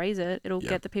 at least raise it. It'll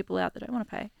get the people out that don't want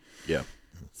to pay. Yeah.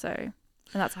 So, and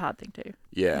that's a hard thing too.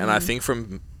 Yeah. And I think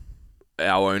from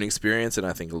our own experience, and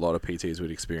I think a lot of PTs would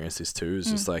experience this too,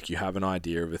 is just like you have an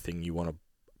idea of a thing you want to,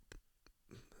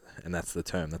 and that's the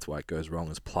term, that's why it goes wrong,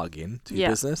 is plug in to your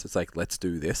business. It's like, let's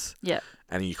do this. Yeah.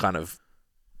 And you kind of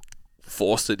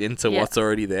force it into what's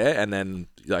already there, and then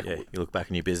like you look back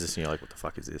in your business and you're like, what the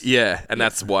fuck is this? Yeah. And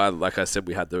that's why, like I said,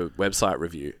 we had the website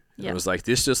review. It was like,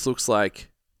 this just looks like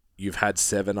you've had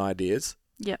 7 ideas.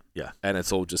 Yeah. Yeah. And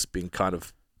it's all just been kind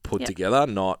of put together,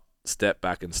 not step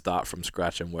back and start from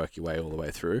scratch and work your way all the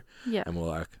way through. Yeah. And we're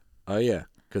like, oh yeah.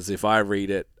 Because if I read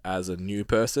it as a new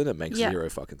person, it makes 0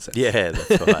 fucking sense. Yeah, that's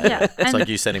right. It's like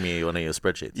you sending me one of your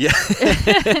spreadsheets. Yeah.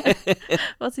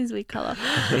 What's his weak color?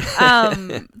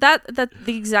 That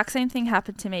the exact same thing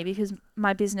happened to me because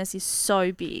my business is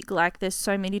so big. Like there's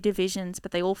so many divisions,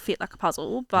 but they all fit like a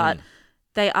puzzle. But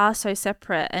they are so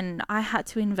separate, and I had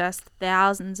to invest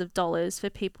thousands of dollars for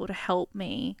people to help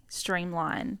me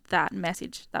streamline that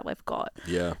message that we've got.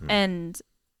 Yeah. And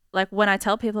like when I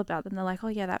tell people about them, they're like, oh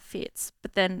yeah, that fits.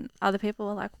 But then other people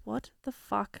are like, what the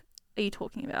fuck are you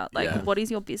talking about? Like, what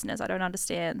is your business? I don't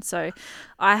understand. So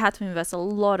I had to invest a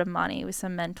lot of money with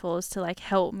some mentors to like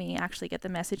help me actually get the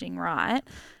messaging right.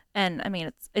 And I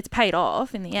mean, it's paid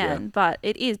off in the end, but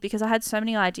it is because I had so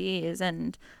many ideas,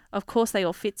 and of course they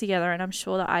all fit together, and I'm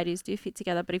sure the ideas do fit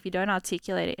together. But if you don't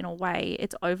articulate it in a way,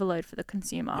 it's overload for the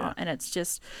consumer, and it's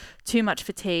just too much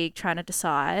fatigue trying to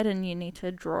decide, and you need to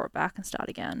draw it back and start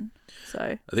again. So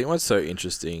I think what's so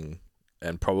interesting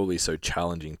and probably so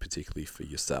challenging, particularly for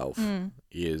yourself,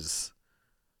 is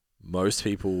most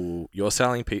people, you're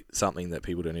selling something that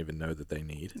people don't even know that they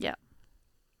need. Yeah.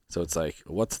 So it's like,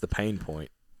 what's the pain point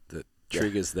that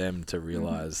triggers them to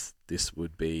realize this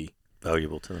would be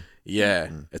valuable to them? Yeah,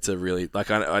 it's a really, like,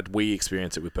 we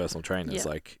experience it with personal trainers.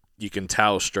 Like, you can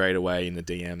tell straight away in the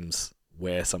DMs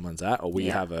where someone's at, or we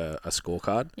have a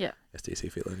scorecard. Yeah.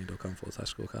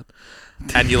 stcfitlearning.com/scorecard.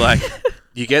 And you're like,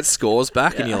 you get scores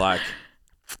back, and you're like,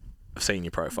 I've seen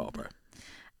your profile, bro.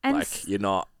 And like, you're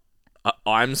not.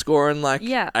 I'm scoring like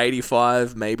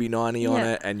 85, maybe 90 on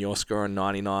it, and you're scoring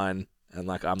 99. And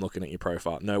like, I'm looking at your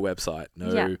profile, no website,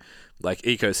 no like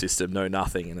ecosystem, no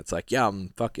nothing. And it's like,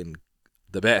 I'm fucking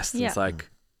the best. It's like,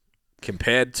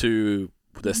 compared to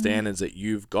the standards that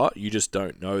you've got, you just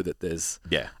don't know that there's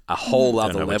a whole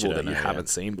other level that you haven't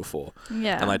seen before.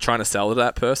 Yeah. And like, trying to sell to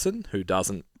that person who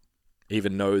doesn't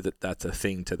even know that that's a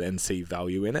thing to then see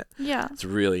value in it. Yeah. It's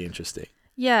really interesting.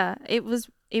 Yeah, it was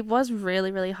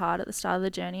really, really hard at the start of the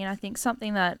journey. And I think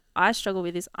something that I struggle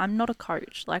with is I'm not a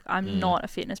coach. Like, I'm not a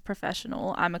fitness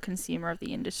professional. I'm a consumer of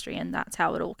the industry, and that's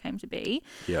how it all came to be.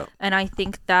 Yeah. And I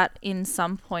think that in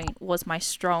some point was my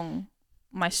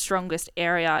strongest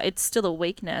area. It's still a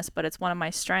weakness, but it's one of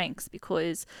my strengths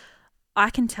because I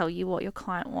can tell you what your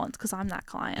client wants because I'm that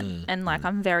client. And like,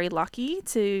 I'm very lucky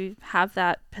to have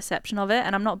that perception of it,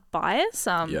 and I'm not biased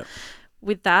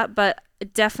with that, but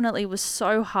it definitely was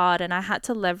so hard, and I had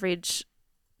to leverage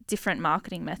different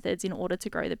marketing methods in order to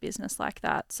grow the business like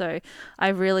that. So I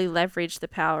really leveraged the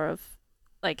power of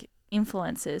like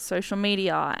influencers, social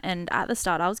media, and at the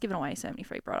start I was giving away so many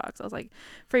free products. I was like,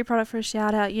 free product for a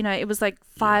shout out, it was like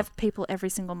 5 people every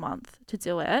single month to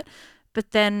do it.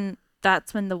 But then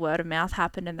that's when the word of mouth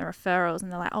happened and the referrals,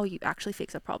 and they're like, oh, you actually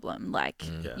fix a problem. Like,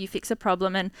 you fix a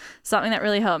problem. And something that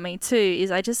really helped me too is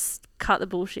I just cut the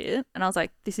bullshit, and I was like,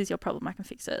 this is your problem, I can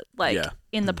fix it. Like,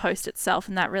 in the post itself.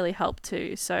 And that really helped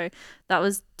too. So that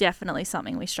was definitely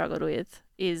something we struggled with,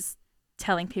 is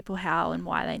telling people how and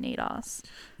why they need us.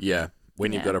 Yeah.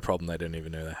 When you've got a problem they don't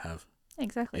even know they have.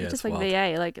 Exactly. Just like wild.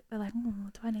 VA, like, they're like,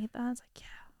 do I need that? It's like,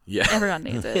 yeah. Everyone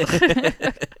needs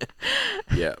it.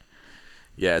 Yeah.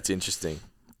 Yeah, it's interesting.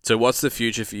 So what's the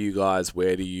future for you guys?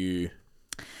 Where do you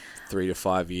 3 to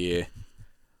 5 year?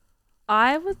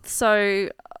 I would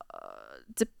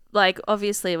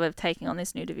obviously we're taking on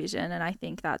this new division, and I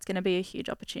think that's going to be a huge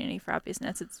opportunity for our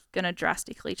business. It's going to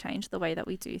drastically change the way that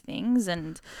we do things,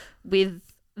 and with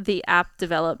the app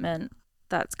development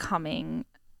that's coming,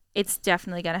 it's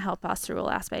definitely going to help us through all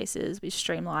our spaces with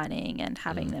streamlining and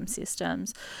having them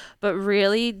systems. But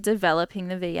really developing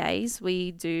the VAs,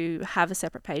 we do have a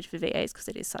separate page for VAs because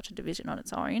it is such a division on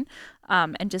its own,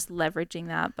 and just leveraging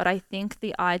that. But I think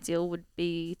the ideal would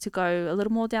be to go a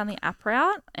little more down the app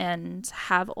route and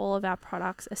have all of our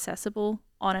products accessible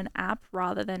on an app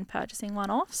rather than purchasing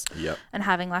one-offs. Yep. And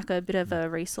having like a bit of a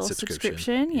resource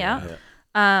subscription. Yeah.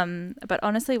 But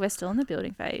honestly, we're still in the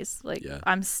building phase. Like,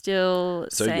 I'm still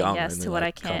saying young, yes to what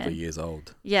I can. Couple of years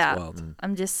old. Yeah,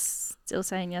 I'm just still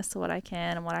saying yes to what I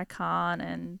can and what I can't,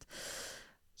 and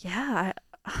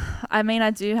I mean, I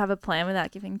do have a plan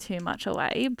without giving too much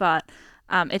away, but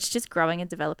it's just growing and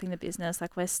developing the business.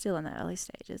 Like, we're still in the early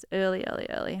stages,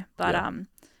 early. But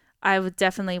I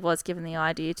definitely was given the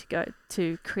idea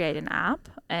to create an app,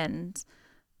 and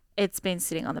it's been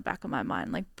sitting on the back of my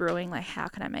mind, like brewing, like, how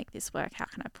can I make this work? How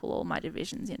can I pull all my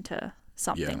divisions into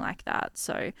something like that?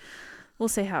 So we'll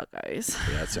see how it goes.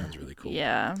 Yeah, that sounds really cool.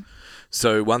 Yeah.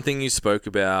 So one thing you spoke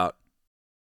about,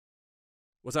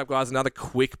 what's up, guys? Another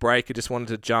quick break. I just wanted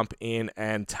to jump in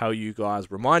and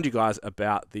remind you guys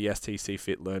about the STC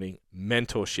Fit Learning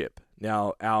mentorship.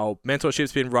 Now, our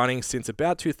mentorship's been running since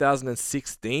about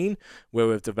 2016, where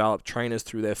we've developed trainers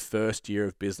through their first year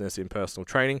of business in personal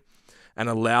training and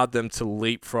allowed them to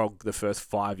leapfrog the first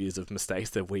 5 years of mistakes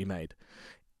that we made.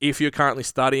 If you're currently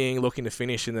studying, looking to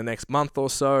finish in the next month or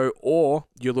so, or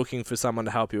you're looking for someone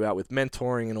to help you out with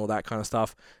mentoring and all that kind of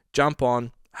stuff, jump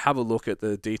on, have a look at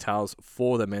the details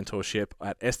for the mentorship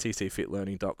at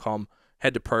stcfitlearning.com.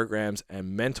 Head to programs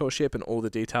and mentorship, and all the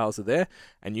details are there.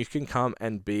 And you can come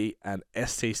and be an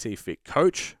STC Fit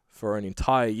coach for an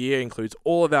entire year. Includes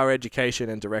all of our education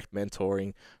and direct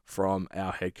mentoring from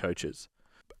our head coaches.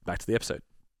 Back to the episode.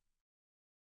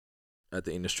 At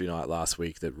the industry night last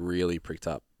week, that really pricked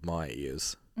up my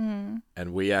ears. And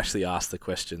we actually asked the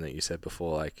question that you said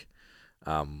before, like,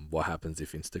 what happens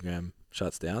if Instagram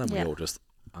shuts down, and we Yeah. all just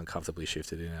uncomfortably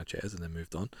shifted in our chairs and then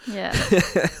moved on. Yeah.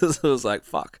 So it was like,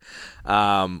 fuck.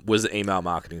 Was the email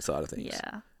marketing side of things.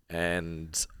 Yeah.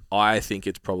 And I think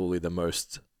it's probably the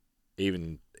most,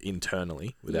 even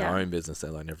internally with our own business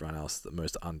and everyone else, the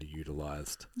most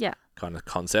underutilized kind of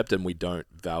concept. And we don't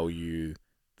value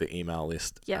the email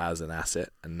list as an asset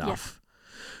enough.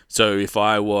 So if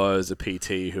I was a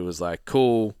PT who was like,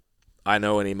 cool, I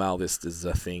know an email list is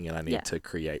a thing and I need to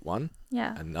create one.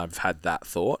 Yeah. And I've had that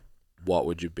thought, what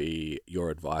would you be your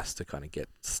advice to kind of get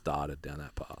started down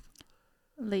that path?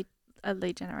 A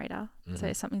lead generator.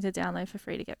 So something to download for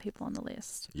free to get people on the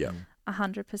list. Yeah.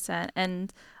 100%.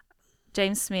 And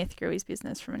James Smith grew his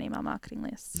business from an email marketing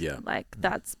list. Yeah. Like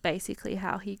that's basically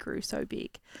how he grew so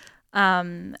big.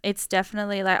 It's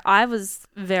definitely like I was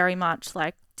very much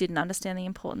like didn't understand the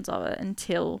importance of it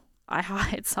until I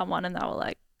hired someone and they were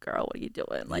like, girl, what are you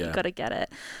doing? Like you got to get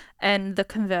it. And the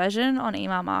conversion on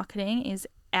email marketing is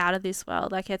out of this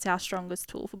world. Like it's our strongest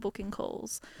tool for booking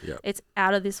calls. Yeah. It's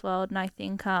out of this world. And I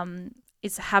think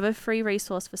it's have a free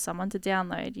resource for someone to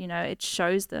download. You know, it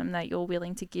shows them that you're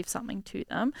willing to give something to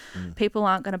them. People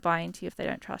aren't going to buy into you if they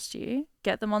don't trust you.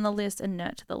 Get them on the list and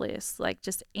nurture the list. Like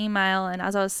just email. And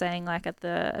as I was saying, like at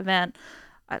the event,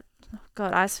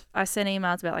 I sent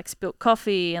emails about like spilt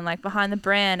coffee and like behind the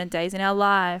brand and days in our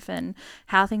life and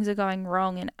how things are going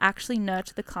wrong, and actually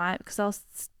nurture the client because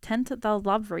they'll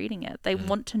love reading it. They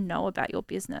want to know about your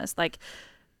business. Like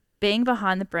being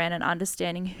behind the brand and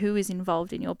understanding who is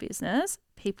involved in your business,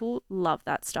 people love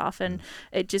that stuff. And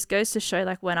it just goes to show,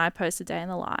 like when I post a day in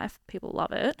the life, people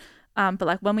love it. But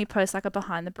like when we post like a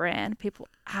behind the brand, people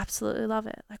absolutely love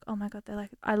it. Like, oh my God, they're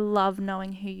like, I love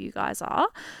knowing who you guys are.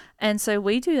 And so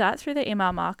we do that through the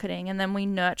email marketing and then we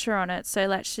nurture on it. So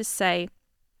let's just say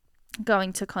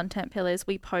going to content pillars,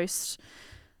 we post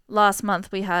last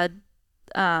month, we had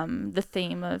the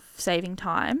theme of saving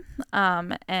time.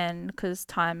 And because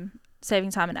saving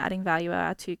time and adding value are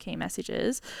our two key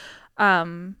messages.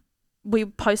 We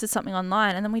posted something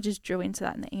online and then we just drew into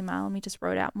that in the email and we just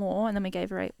wrote out more and then we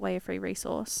gave away a free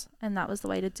resource, and that was the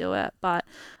way to do it. But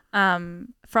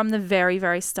from the very,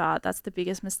 very start, that's the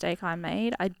biggest mistake I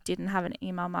made. I didn't have an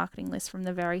email marketing list from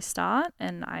the very start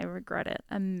and I regret it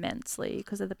immensely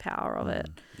because of the power of it.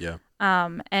 Yeah.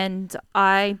 And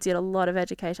I did a lot of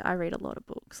education. I read a lot of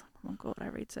books. Oh my God, I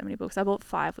read so many books. I bought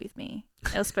 5 with me.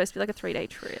 It was supposed to be like a 3-day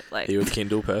trip. Like, are you a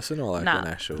Kindle person or like an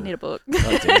actual? I need a book.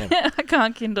 Oh, damn. I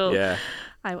can't Kindle. Yeah.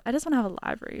 I just want to have a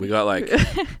library. We got like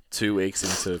 2 weeks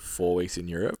into 4 weeks in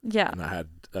Europe. Yeah. And I had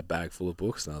a bag full of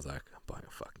books and I was like, I'm buying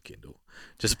a fucking Kindle.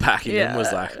 Just packing them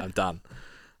was like, I'm done.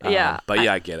 But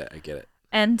I get it.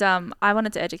 And I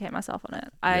wanted to educate myself on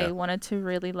it. I wanted to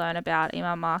really learn about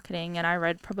email marketing, and I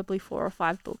read probably 4 or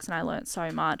 5 books and I learned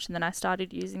so much. And then I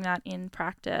started using that in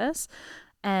practice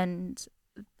and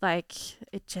like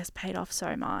it just paid off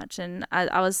so much. And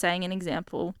I was saying an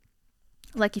example,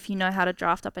 like if you know how to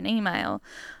draft up an email,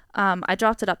 I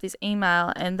drafted up this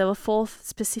email and there were 4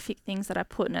 specific things that I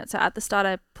put in it. So at the start,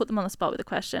 I put them on the spot with a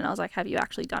question. I was like, have you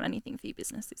actually done anything for your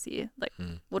business this year? Like,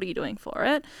 what are you doing for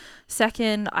it?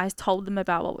 Second, I told them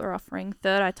about what we're offering.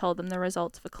 Third, I told them the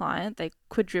results of a client. They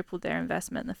quadrupled their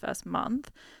investment in the first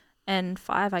month. And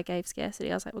 5, I gave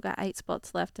scarcity. I was like, we've got 8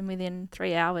 spots left. And within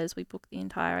 3 hours, we booked the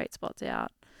entire 8 spots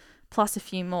out, plus a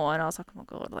few more. And I was like, oh my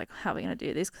God, like, how are we going to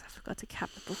do this? Because I forgot to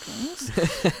cap the bookings.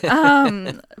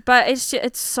 But it's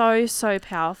so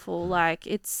powerful. Like,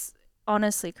 it's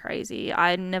honestly crazy.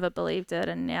 I never believed it.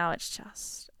 And now it's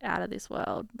just out of this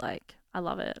world. Like, I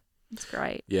love it. It's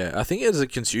great. Yeah. I think as a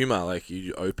consumer, like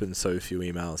you open so few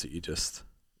emails that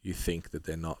you think that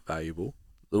they're not valuable.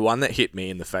 The one that hit me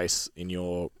in the face in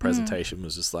your presentation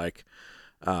was just like,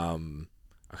 I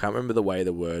can't remember the way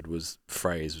the word was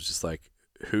phrased. It was just like,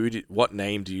 what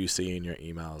name do you see in your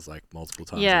emails like multiple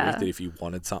times a week that if you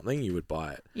wanted something, you would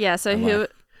buy it? Yeah. So who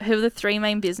are the 3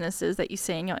 main businesses that you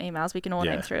see in your emails? We can all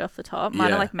name 3 off the top.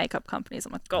 Mine are like makeup companies.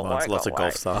 I'm like, lots of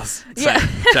golf stars. Yeah.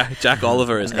 Jack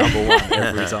Oliver is number 1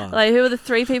 every time. Like, who are the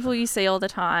 3 people you see all the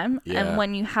time? Yeah. And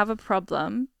when you have a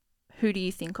problem, who do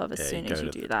you think of as soon as you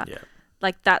do that? Yeah.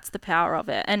 Like, that's the power of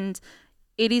it. And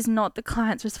it is not the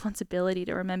client's responsibility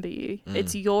to remember you.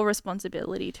 It's your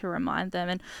responsibility to remind them.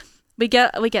 And we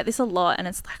get this a lot, and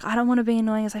it's like, I don't want to be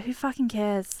annoying. It's like, who fucking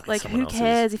cares? Like, who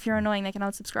cares if you're annoying? They can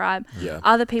unsubscribe. Yeah.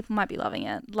 Other people might be loving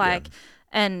it. Like,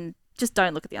 and just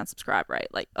don't look at the unsubscribe rate.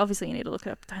 Like, obviously you need to look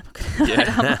it up. Don't look at it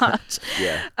that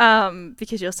much.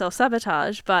 Because you'll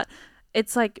self-sabotage. But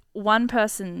it's like one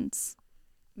person's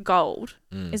gold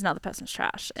is another person's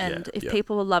trash. And if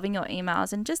people are loving your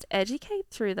emails, and just educate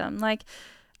through them. Like,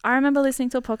 I remember listening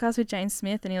to a podcast with Jane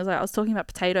Smith, and he was like, I was talking about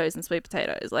potatoes and sweet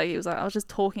potatoes. Like, he was like, I was just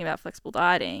talking about flexible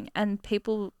dieting, and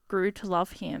people grew to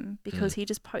love him because he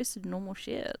just posted normal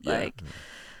shit. Like,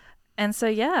 and so,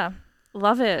 yeah,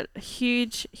 love it.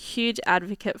 Huge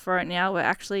advocate for it now. We're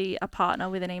actually a partner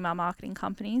with an email marketing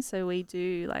company. So we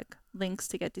do like links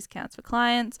to get discounts for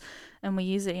clients, and we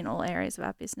use it in all areas of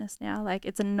our business now. Like,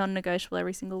 it's a non-negotiable.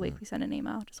 Every single week we send an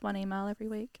email, just one email every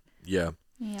week. Yeah.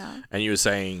 Yeah. And you were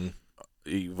saying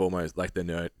you've almost like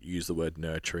use the word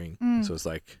nurturing. So it's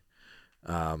like,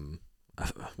 someone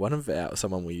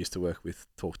we used to work with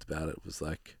talked about it, was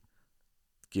like,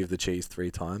 give the cheese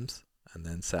 3 times and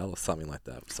then sell, or something like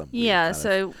that.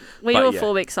 So we do a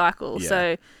 4-week cycle. Yeah.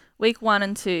 So week 1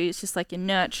 and 2 is just like you're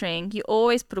nurturing. You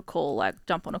always put a call, like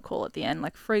jump on a call at the end,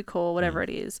 like free call, whatever it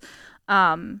is.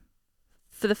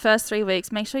 For the first 3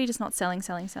 weeks, make sure you're just not selling,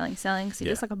 because you're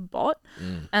just like a bot.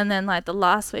 And then like the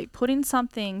last week, put in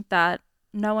something that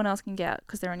no one else can get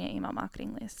because they're on your email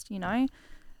marketing list. You know,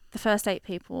 the first 8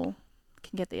 people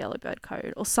can get the yellow bird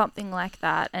code or something like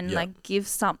that, and like give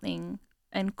something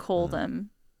and call them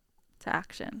to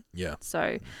action. Yeah.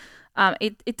 So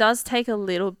it does take a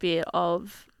little bit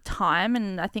of time,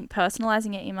 and I think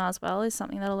personalizing your email as well is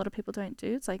something that a lot of people don't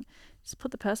do. It's like, just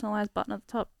put the personalized button at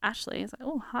the top. Ashley is like,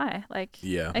 oh, hi. Like,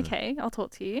 okay, I'll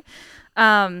talk to you.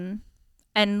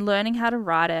 And learning how to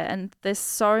write it. And there's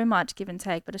so much give and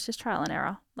take, but it's just trial and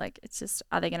error. Like, it's just,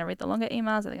 are they going to read the longer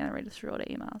emails? Are they going to read the shorter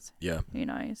emails? Yeah. Who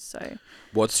knows? So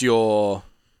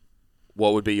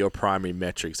what would be your primary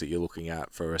metrics that you're looking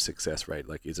at for a success rate?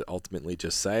 Like, is it ultimately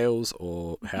just sales,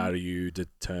 or how do you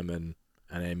determine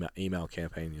an email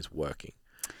campaign is working?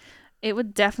 It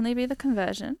would definitely be the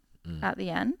conversion at the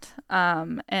end.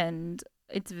 And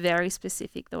it's very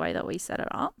specific the way that we set it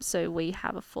up. So we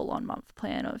have a full-on month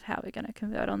plan of how we're going to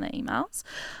convert on the emails.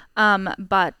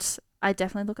 But I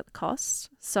definitely look at the cost.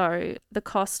 So the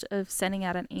cost of sending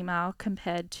out an email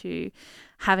compared to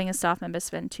having a staff member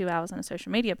spend 2 hours on a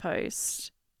social media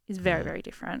post is very, very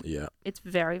different. Yeah. It's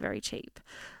very, very cheap.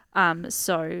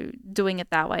 So doing it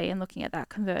that way and looking at that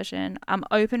conversion,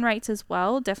 open rates as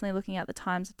well, definitely looking at the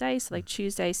times of day. So like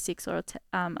Tuesday, 6 or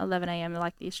 11 a.m. are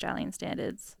like the Australian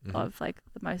standards of like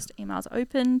the most emails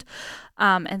opened.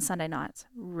 And Sunday nights,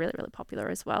 really, really popular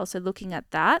as well. So looking at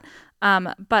that.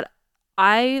 But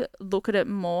I look at it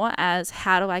more as,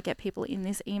 how do I get people in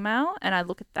this email? And I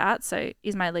look at that. So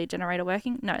is my lead generator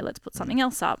working? No, let's put something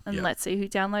else up and let's see who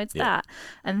downloads that.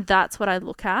 And that's what I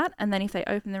look at. And then if they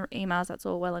open their emails, that's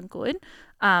all well and good.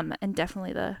 And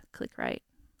definitely the click rate.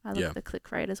 I look at the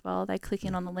click rate as well. They click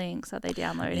in on the links, are they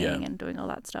downloading and doing all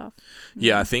that stuff?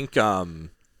 Yeah, I think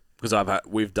because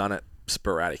we've done it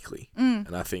sporadically,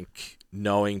 and I think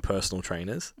knowing personal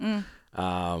trainers.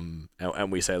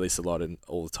 And we say this a lot and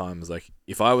all the time, is like,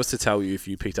 if I was to tell you, if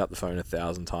you picked up the phone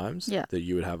 1,000 times that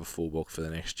you would have a full book for the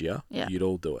next year, you'd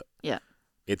all do it. Yeah.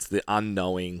 It's the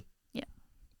unknowing. Yeah.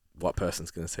 What person's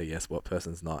going to say yes, what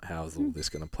person's not, how is all this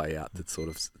going to play out, that sort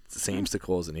of seems to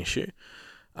cause an issue.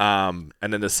 And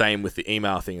then the same with the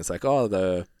email thing. It's like,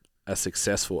 a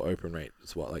successful open rate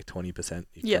is what, like 20%,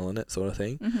 you're killing it, sort of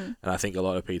thing. And I think a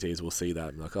lot of PTs will see that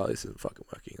and be like, oh, this isn't fucking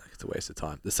working, like, it's a waste of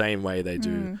time. The same way they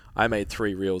do, I made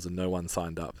 3 reels and no one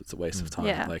signed up, it's a waste of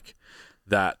time. Like,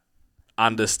 that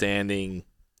understanding.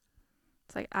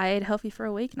 It's like, I ate healthy for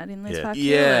a week and I didn't lose 5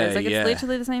 kilos. Like, it's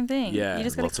literally the same thing. Yeah. You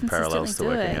just got to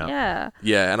consistently do it.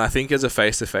 Yeah, and I think as a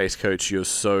face-to-face coach, you're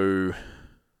so...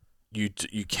 You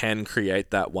can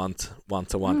create that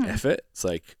one-to-one effort. It's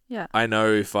like, I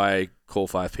know if I call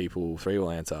 5 people, 3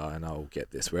 will answer and I'll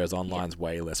get this. Whereas online's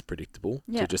way less predictable.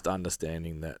 So just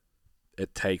understanding that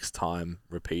it takes time,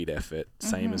 repeat effort,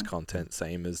 same as content,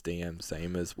 same as DM,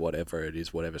 same as whatever it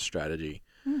is, whatever strategy.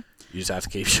 You just have to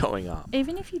keep showing up.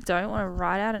 Even if you don't want to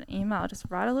write out an email, just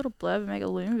write a little blurb and make a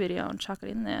Loom video and chuck it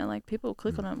in there. Like, people will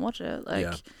click on it and watch it.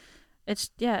 Like, it's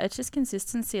just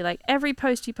consistency. Like, every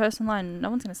post you post online, no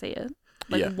one's going to see it.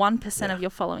 Like, 1% of your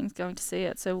following is going to see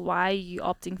it. So why are you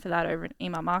opting for that over an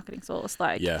email marketing source?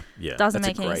 Like, doesn't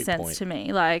make any sense to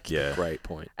me. Like, great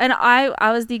point. And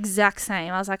I was the exact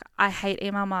same. I was like, I hate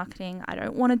email marketing. I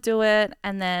don't want to do it.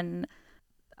 And then,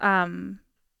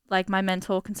 like, my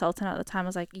mentor consultant at the time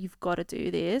was like, you've got to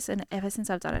do this. And ever since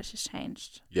I've done it, it's just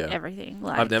changed everything.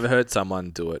 Like, I've never heard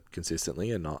someone do it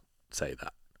consistently and not say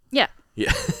that. Yeah.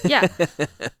 Yeah.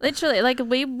 Literally, like,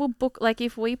 we will book, like,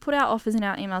 if we put our offers in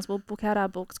our emails, we'll book out our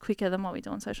books quicker than what we do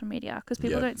on social media, because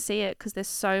people don't see it because there's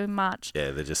so much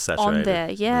they're just saturated on there.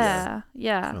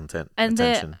 Content, and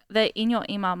attention. They're in your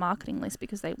email marketing list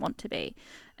because they want to be.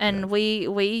 And we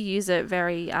use it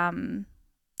very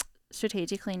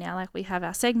strategically now. Like, we have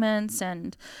our segments,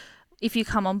 and if you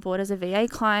come on board as a VA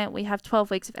client, we have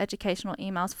 12 weeks of educational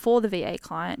emails for the VA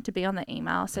client to be on the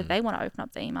email. So they want to open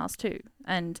up the emails too.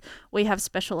 And we have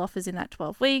special offers in that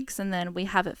 12 weeks. And then we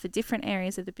have it for different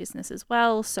areas of the business as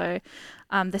well. So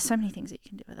there's so many things that you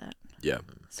can do with it. Yeah.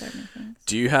 So many things.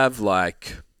 Do you have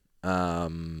like,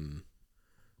 so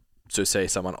say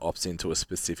someone opts into a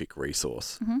specific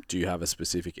resource. Do you have a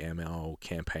specific email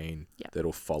campaign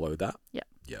that'll follow that? Yeah.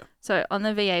 Yeah. So on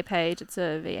the VA page, it's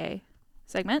a VA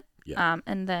segment. Yeah.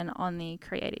 And then on the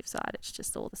creative side, it's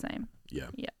just all the same. Yeah.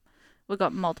 Yeah. We've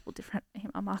got multiple different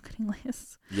email marketing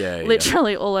lists. Yeah.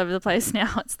 Literally all over the place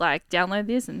now. It's like download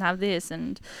this and have this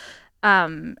and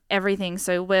everything.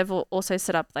 So we've also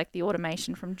set up like the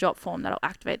automation from Jotform that'll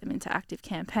activate them into Active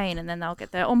Campaign, and then they'll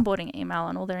get their onboarding email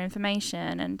and all their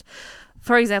information. And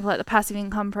for example, at the Passive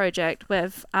Income Project,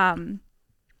 we've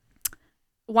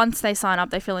once they sign up,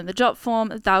 they fill in the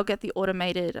Jotform, they'll get the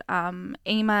automated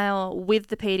email with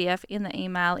the PDF in the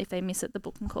email. If they miss it, the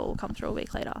booking call will come through a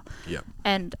week later. Yeah.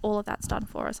 And all of that's done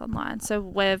for us online. So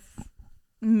we've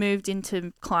moved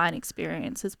into client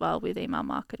experience as well with email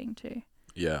marketing too.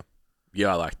 Yeah.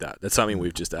 Yeah, I like that. That's something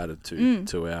we've just added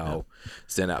to our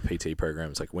standout PT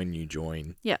programs. Like when you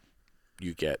join,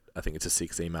 you get, I think it's a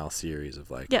 6 email series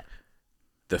of like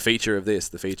the feature of this,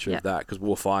 the feature of that. Because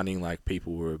we're finding like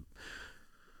people were,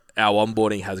 our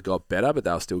onboarding has got better, but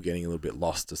they were still getting a little bit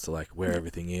lost as to like where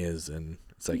everything is. And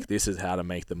it's like, this is how to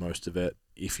make the most of it.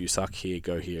 If you suck here,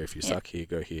 go here. If you suck here,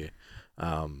 go here.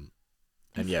 And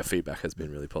feedback has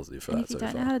been really positive for that so far.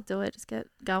 If you don't know how to do it, just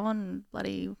go on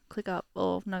bloody ClickUp,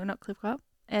 or no, not ClickUp,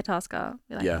 Airtasker.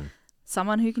 Be like,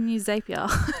 someone who can use Zapier.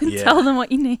 Tell them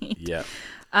what you need. Yeah.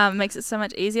 Makes it so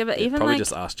much easier. But even probably like,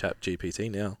 just ask ChatGPT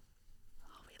now.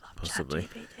 Oh, we love Possibly.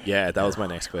 ChatGPT. Yeah, that was my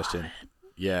next question.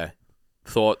 Yeah.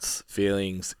 Thoughts,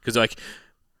 feelings. Because like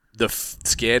the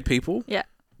scared people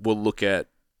will look at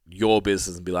your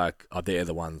business and be like, oh, they're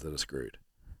the ones that are screwed.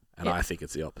 And I think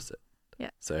it's the opposite. Yeah.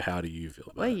 So how do you feel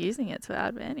about it? We're using it to our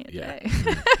advantage. Yeah.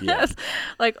 Yes.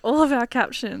 Like all of our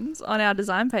captions on our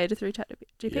design page are through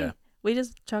ChatGPT. Yeah. We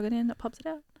just chug it in, it pops it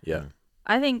out. Yeah.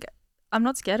 I think I'm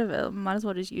not scared of it. Might as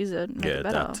well just use it and make it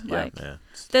better. Like,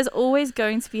 there's always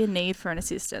going to be a need for an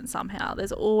assistant somehow.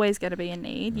 There's always going to be a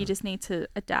need. You just need to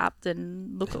adapt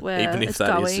and look at where even if it's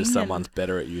that going. is just someone's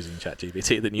better at using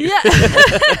ChatGPT than you.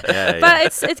 Yeah.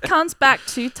 But it comes back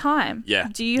to time. Yeah.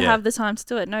 Do you have the time to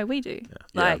do it? No, we do.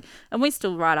 And we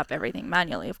still write up everything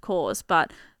manually, of course,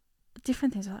 but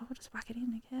different things are like, we'll just whack it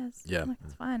in, who cares? Yeah. Like,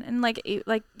 it's fine. And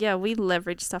we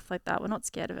leverage stuff like that. We're not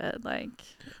scared of it.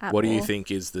 What do you think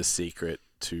is the secret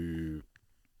to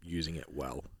using it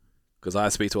well? Because I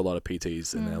speak to a lot of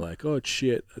PTs and they're like, oh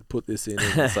shit, I put this in,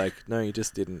 and it's like, no, you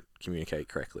just didn't communicate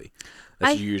correctly.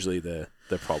 That's usually the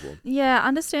problem. Yeah,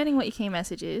 understanding what your key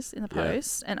message is in the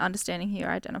post and understanding who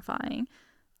you're identifying,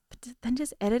 but then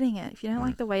just editing it. If you don't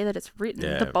like the way that it's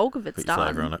written, the bulk of it's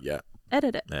done. On it. Yeah.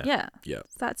 Edit it. Yeah.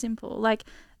 It's that simple. Like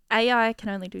AI can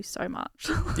only do so much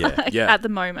at the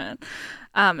moment.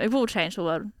 It will change the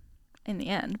world in the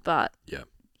end, but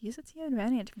use it to your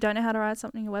advantage. If you don't know how to write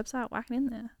something on your website, whack it in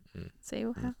there. See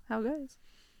how it goes.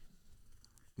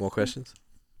 More questions?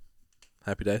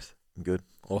 Happy days? Good.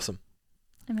 Awesome.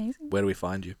 Amazing. Where do we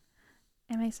find you?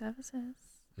 Emay Services.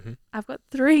 Mm-hmm. I've got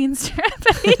 3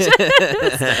 Instagram pages.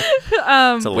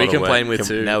 We can play with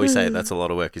 2. Now we say that's a lot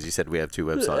of work, because you said we have 2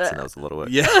 websites and that was a lot of work.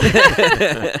 Yeah.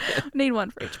 Need one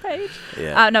for each page.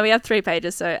 Yeah. No, we have 3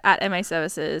 pages. So at Emay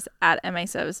Services, at Emay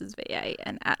Services VA,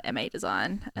 and at Emay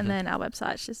Design. And then our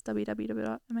website's just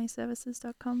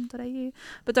www.emayservices.com.au.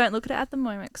 But don't look at it at the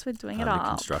moment, because we're doing it Under up.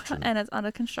 construction. And it's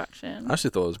under construction. I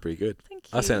actually thought it was pretty good.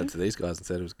 Thank you. I sent it to these guys and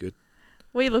said it was good.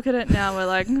 We look at it now, we're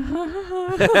like, we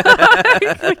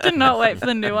cannot wait for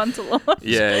the new one to launch.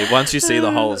 Yeah, once you see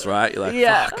the holes, right, you're like,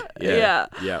 fuck. Yeah.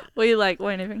 We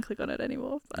won't even click on it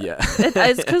anymore. Yeah.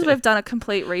 It's because we've done a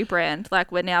complete rebrand. Like,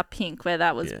 we're now pink where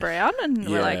that was brown, and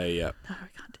we're like, no, we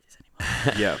can't do this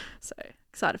anymore. Yeah. So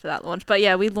excited for that launch. But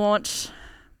yeah, we launched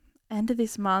end of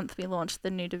this month. We launched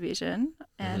the new division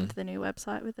and the new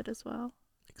website with it as well.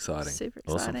 Exciting. Super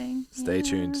exciting. Awesome. Stay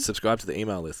tuned. Subscribe to the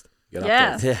email list. Get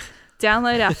updates. Yeah.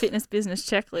 Download our fitness business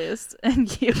checklist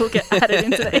and you will get added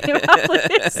into the email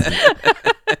list.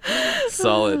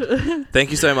 Solid. Thank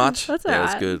you so much. That's all That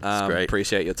right. was good. It's great.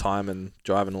 Appreciate your time and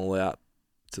driving all out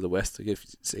to the west. You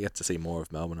get to see more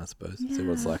of Melbourne, I suppose. See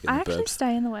what it's like in I the actually burbs.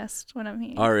 stay in the west when I'm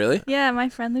here. Oh, really? Yeah, my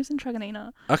friend lives in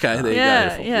Truganina. Okay,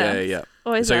 there you go. Yeah.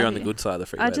 Always So you're out on the here. good side of the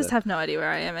freeway. I just then. have no idea where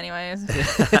I am anyways.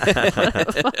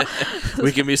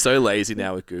 We can be so lazy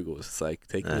now with Google. It's like,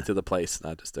 take me to the place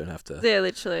and I just don't have to Yeah,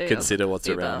 literally. consider what's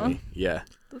Uber. around me. Yeah.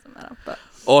 Doesn't matter. But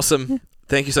Awesome.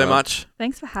 Thank you so much.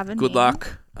 Thanks for having me. Good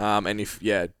luck.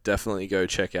 And definitely go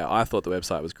check out. I thought the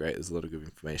website was great. There's a lot of good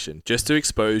information just to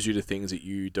expose you to things that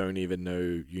you don't even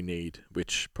know you need,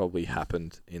 which probably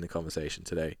happened in the conversation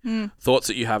today. Thoughts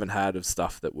that you haven't had of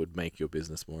stuff that would make your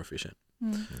business more efficient.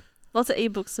 Lots of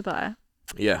ebooks to buy.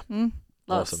 Yeah.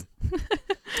 Lots. Awesome.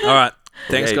 All right.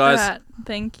 Thanks, guys. All right.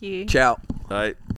 Thank you. Ciao. Bye.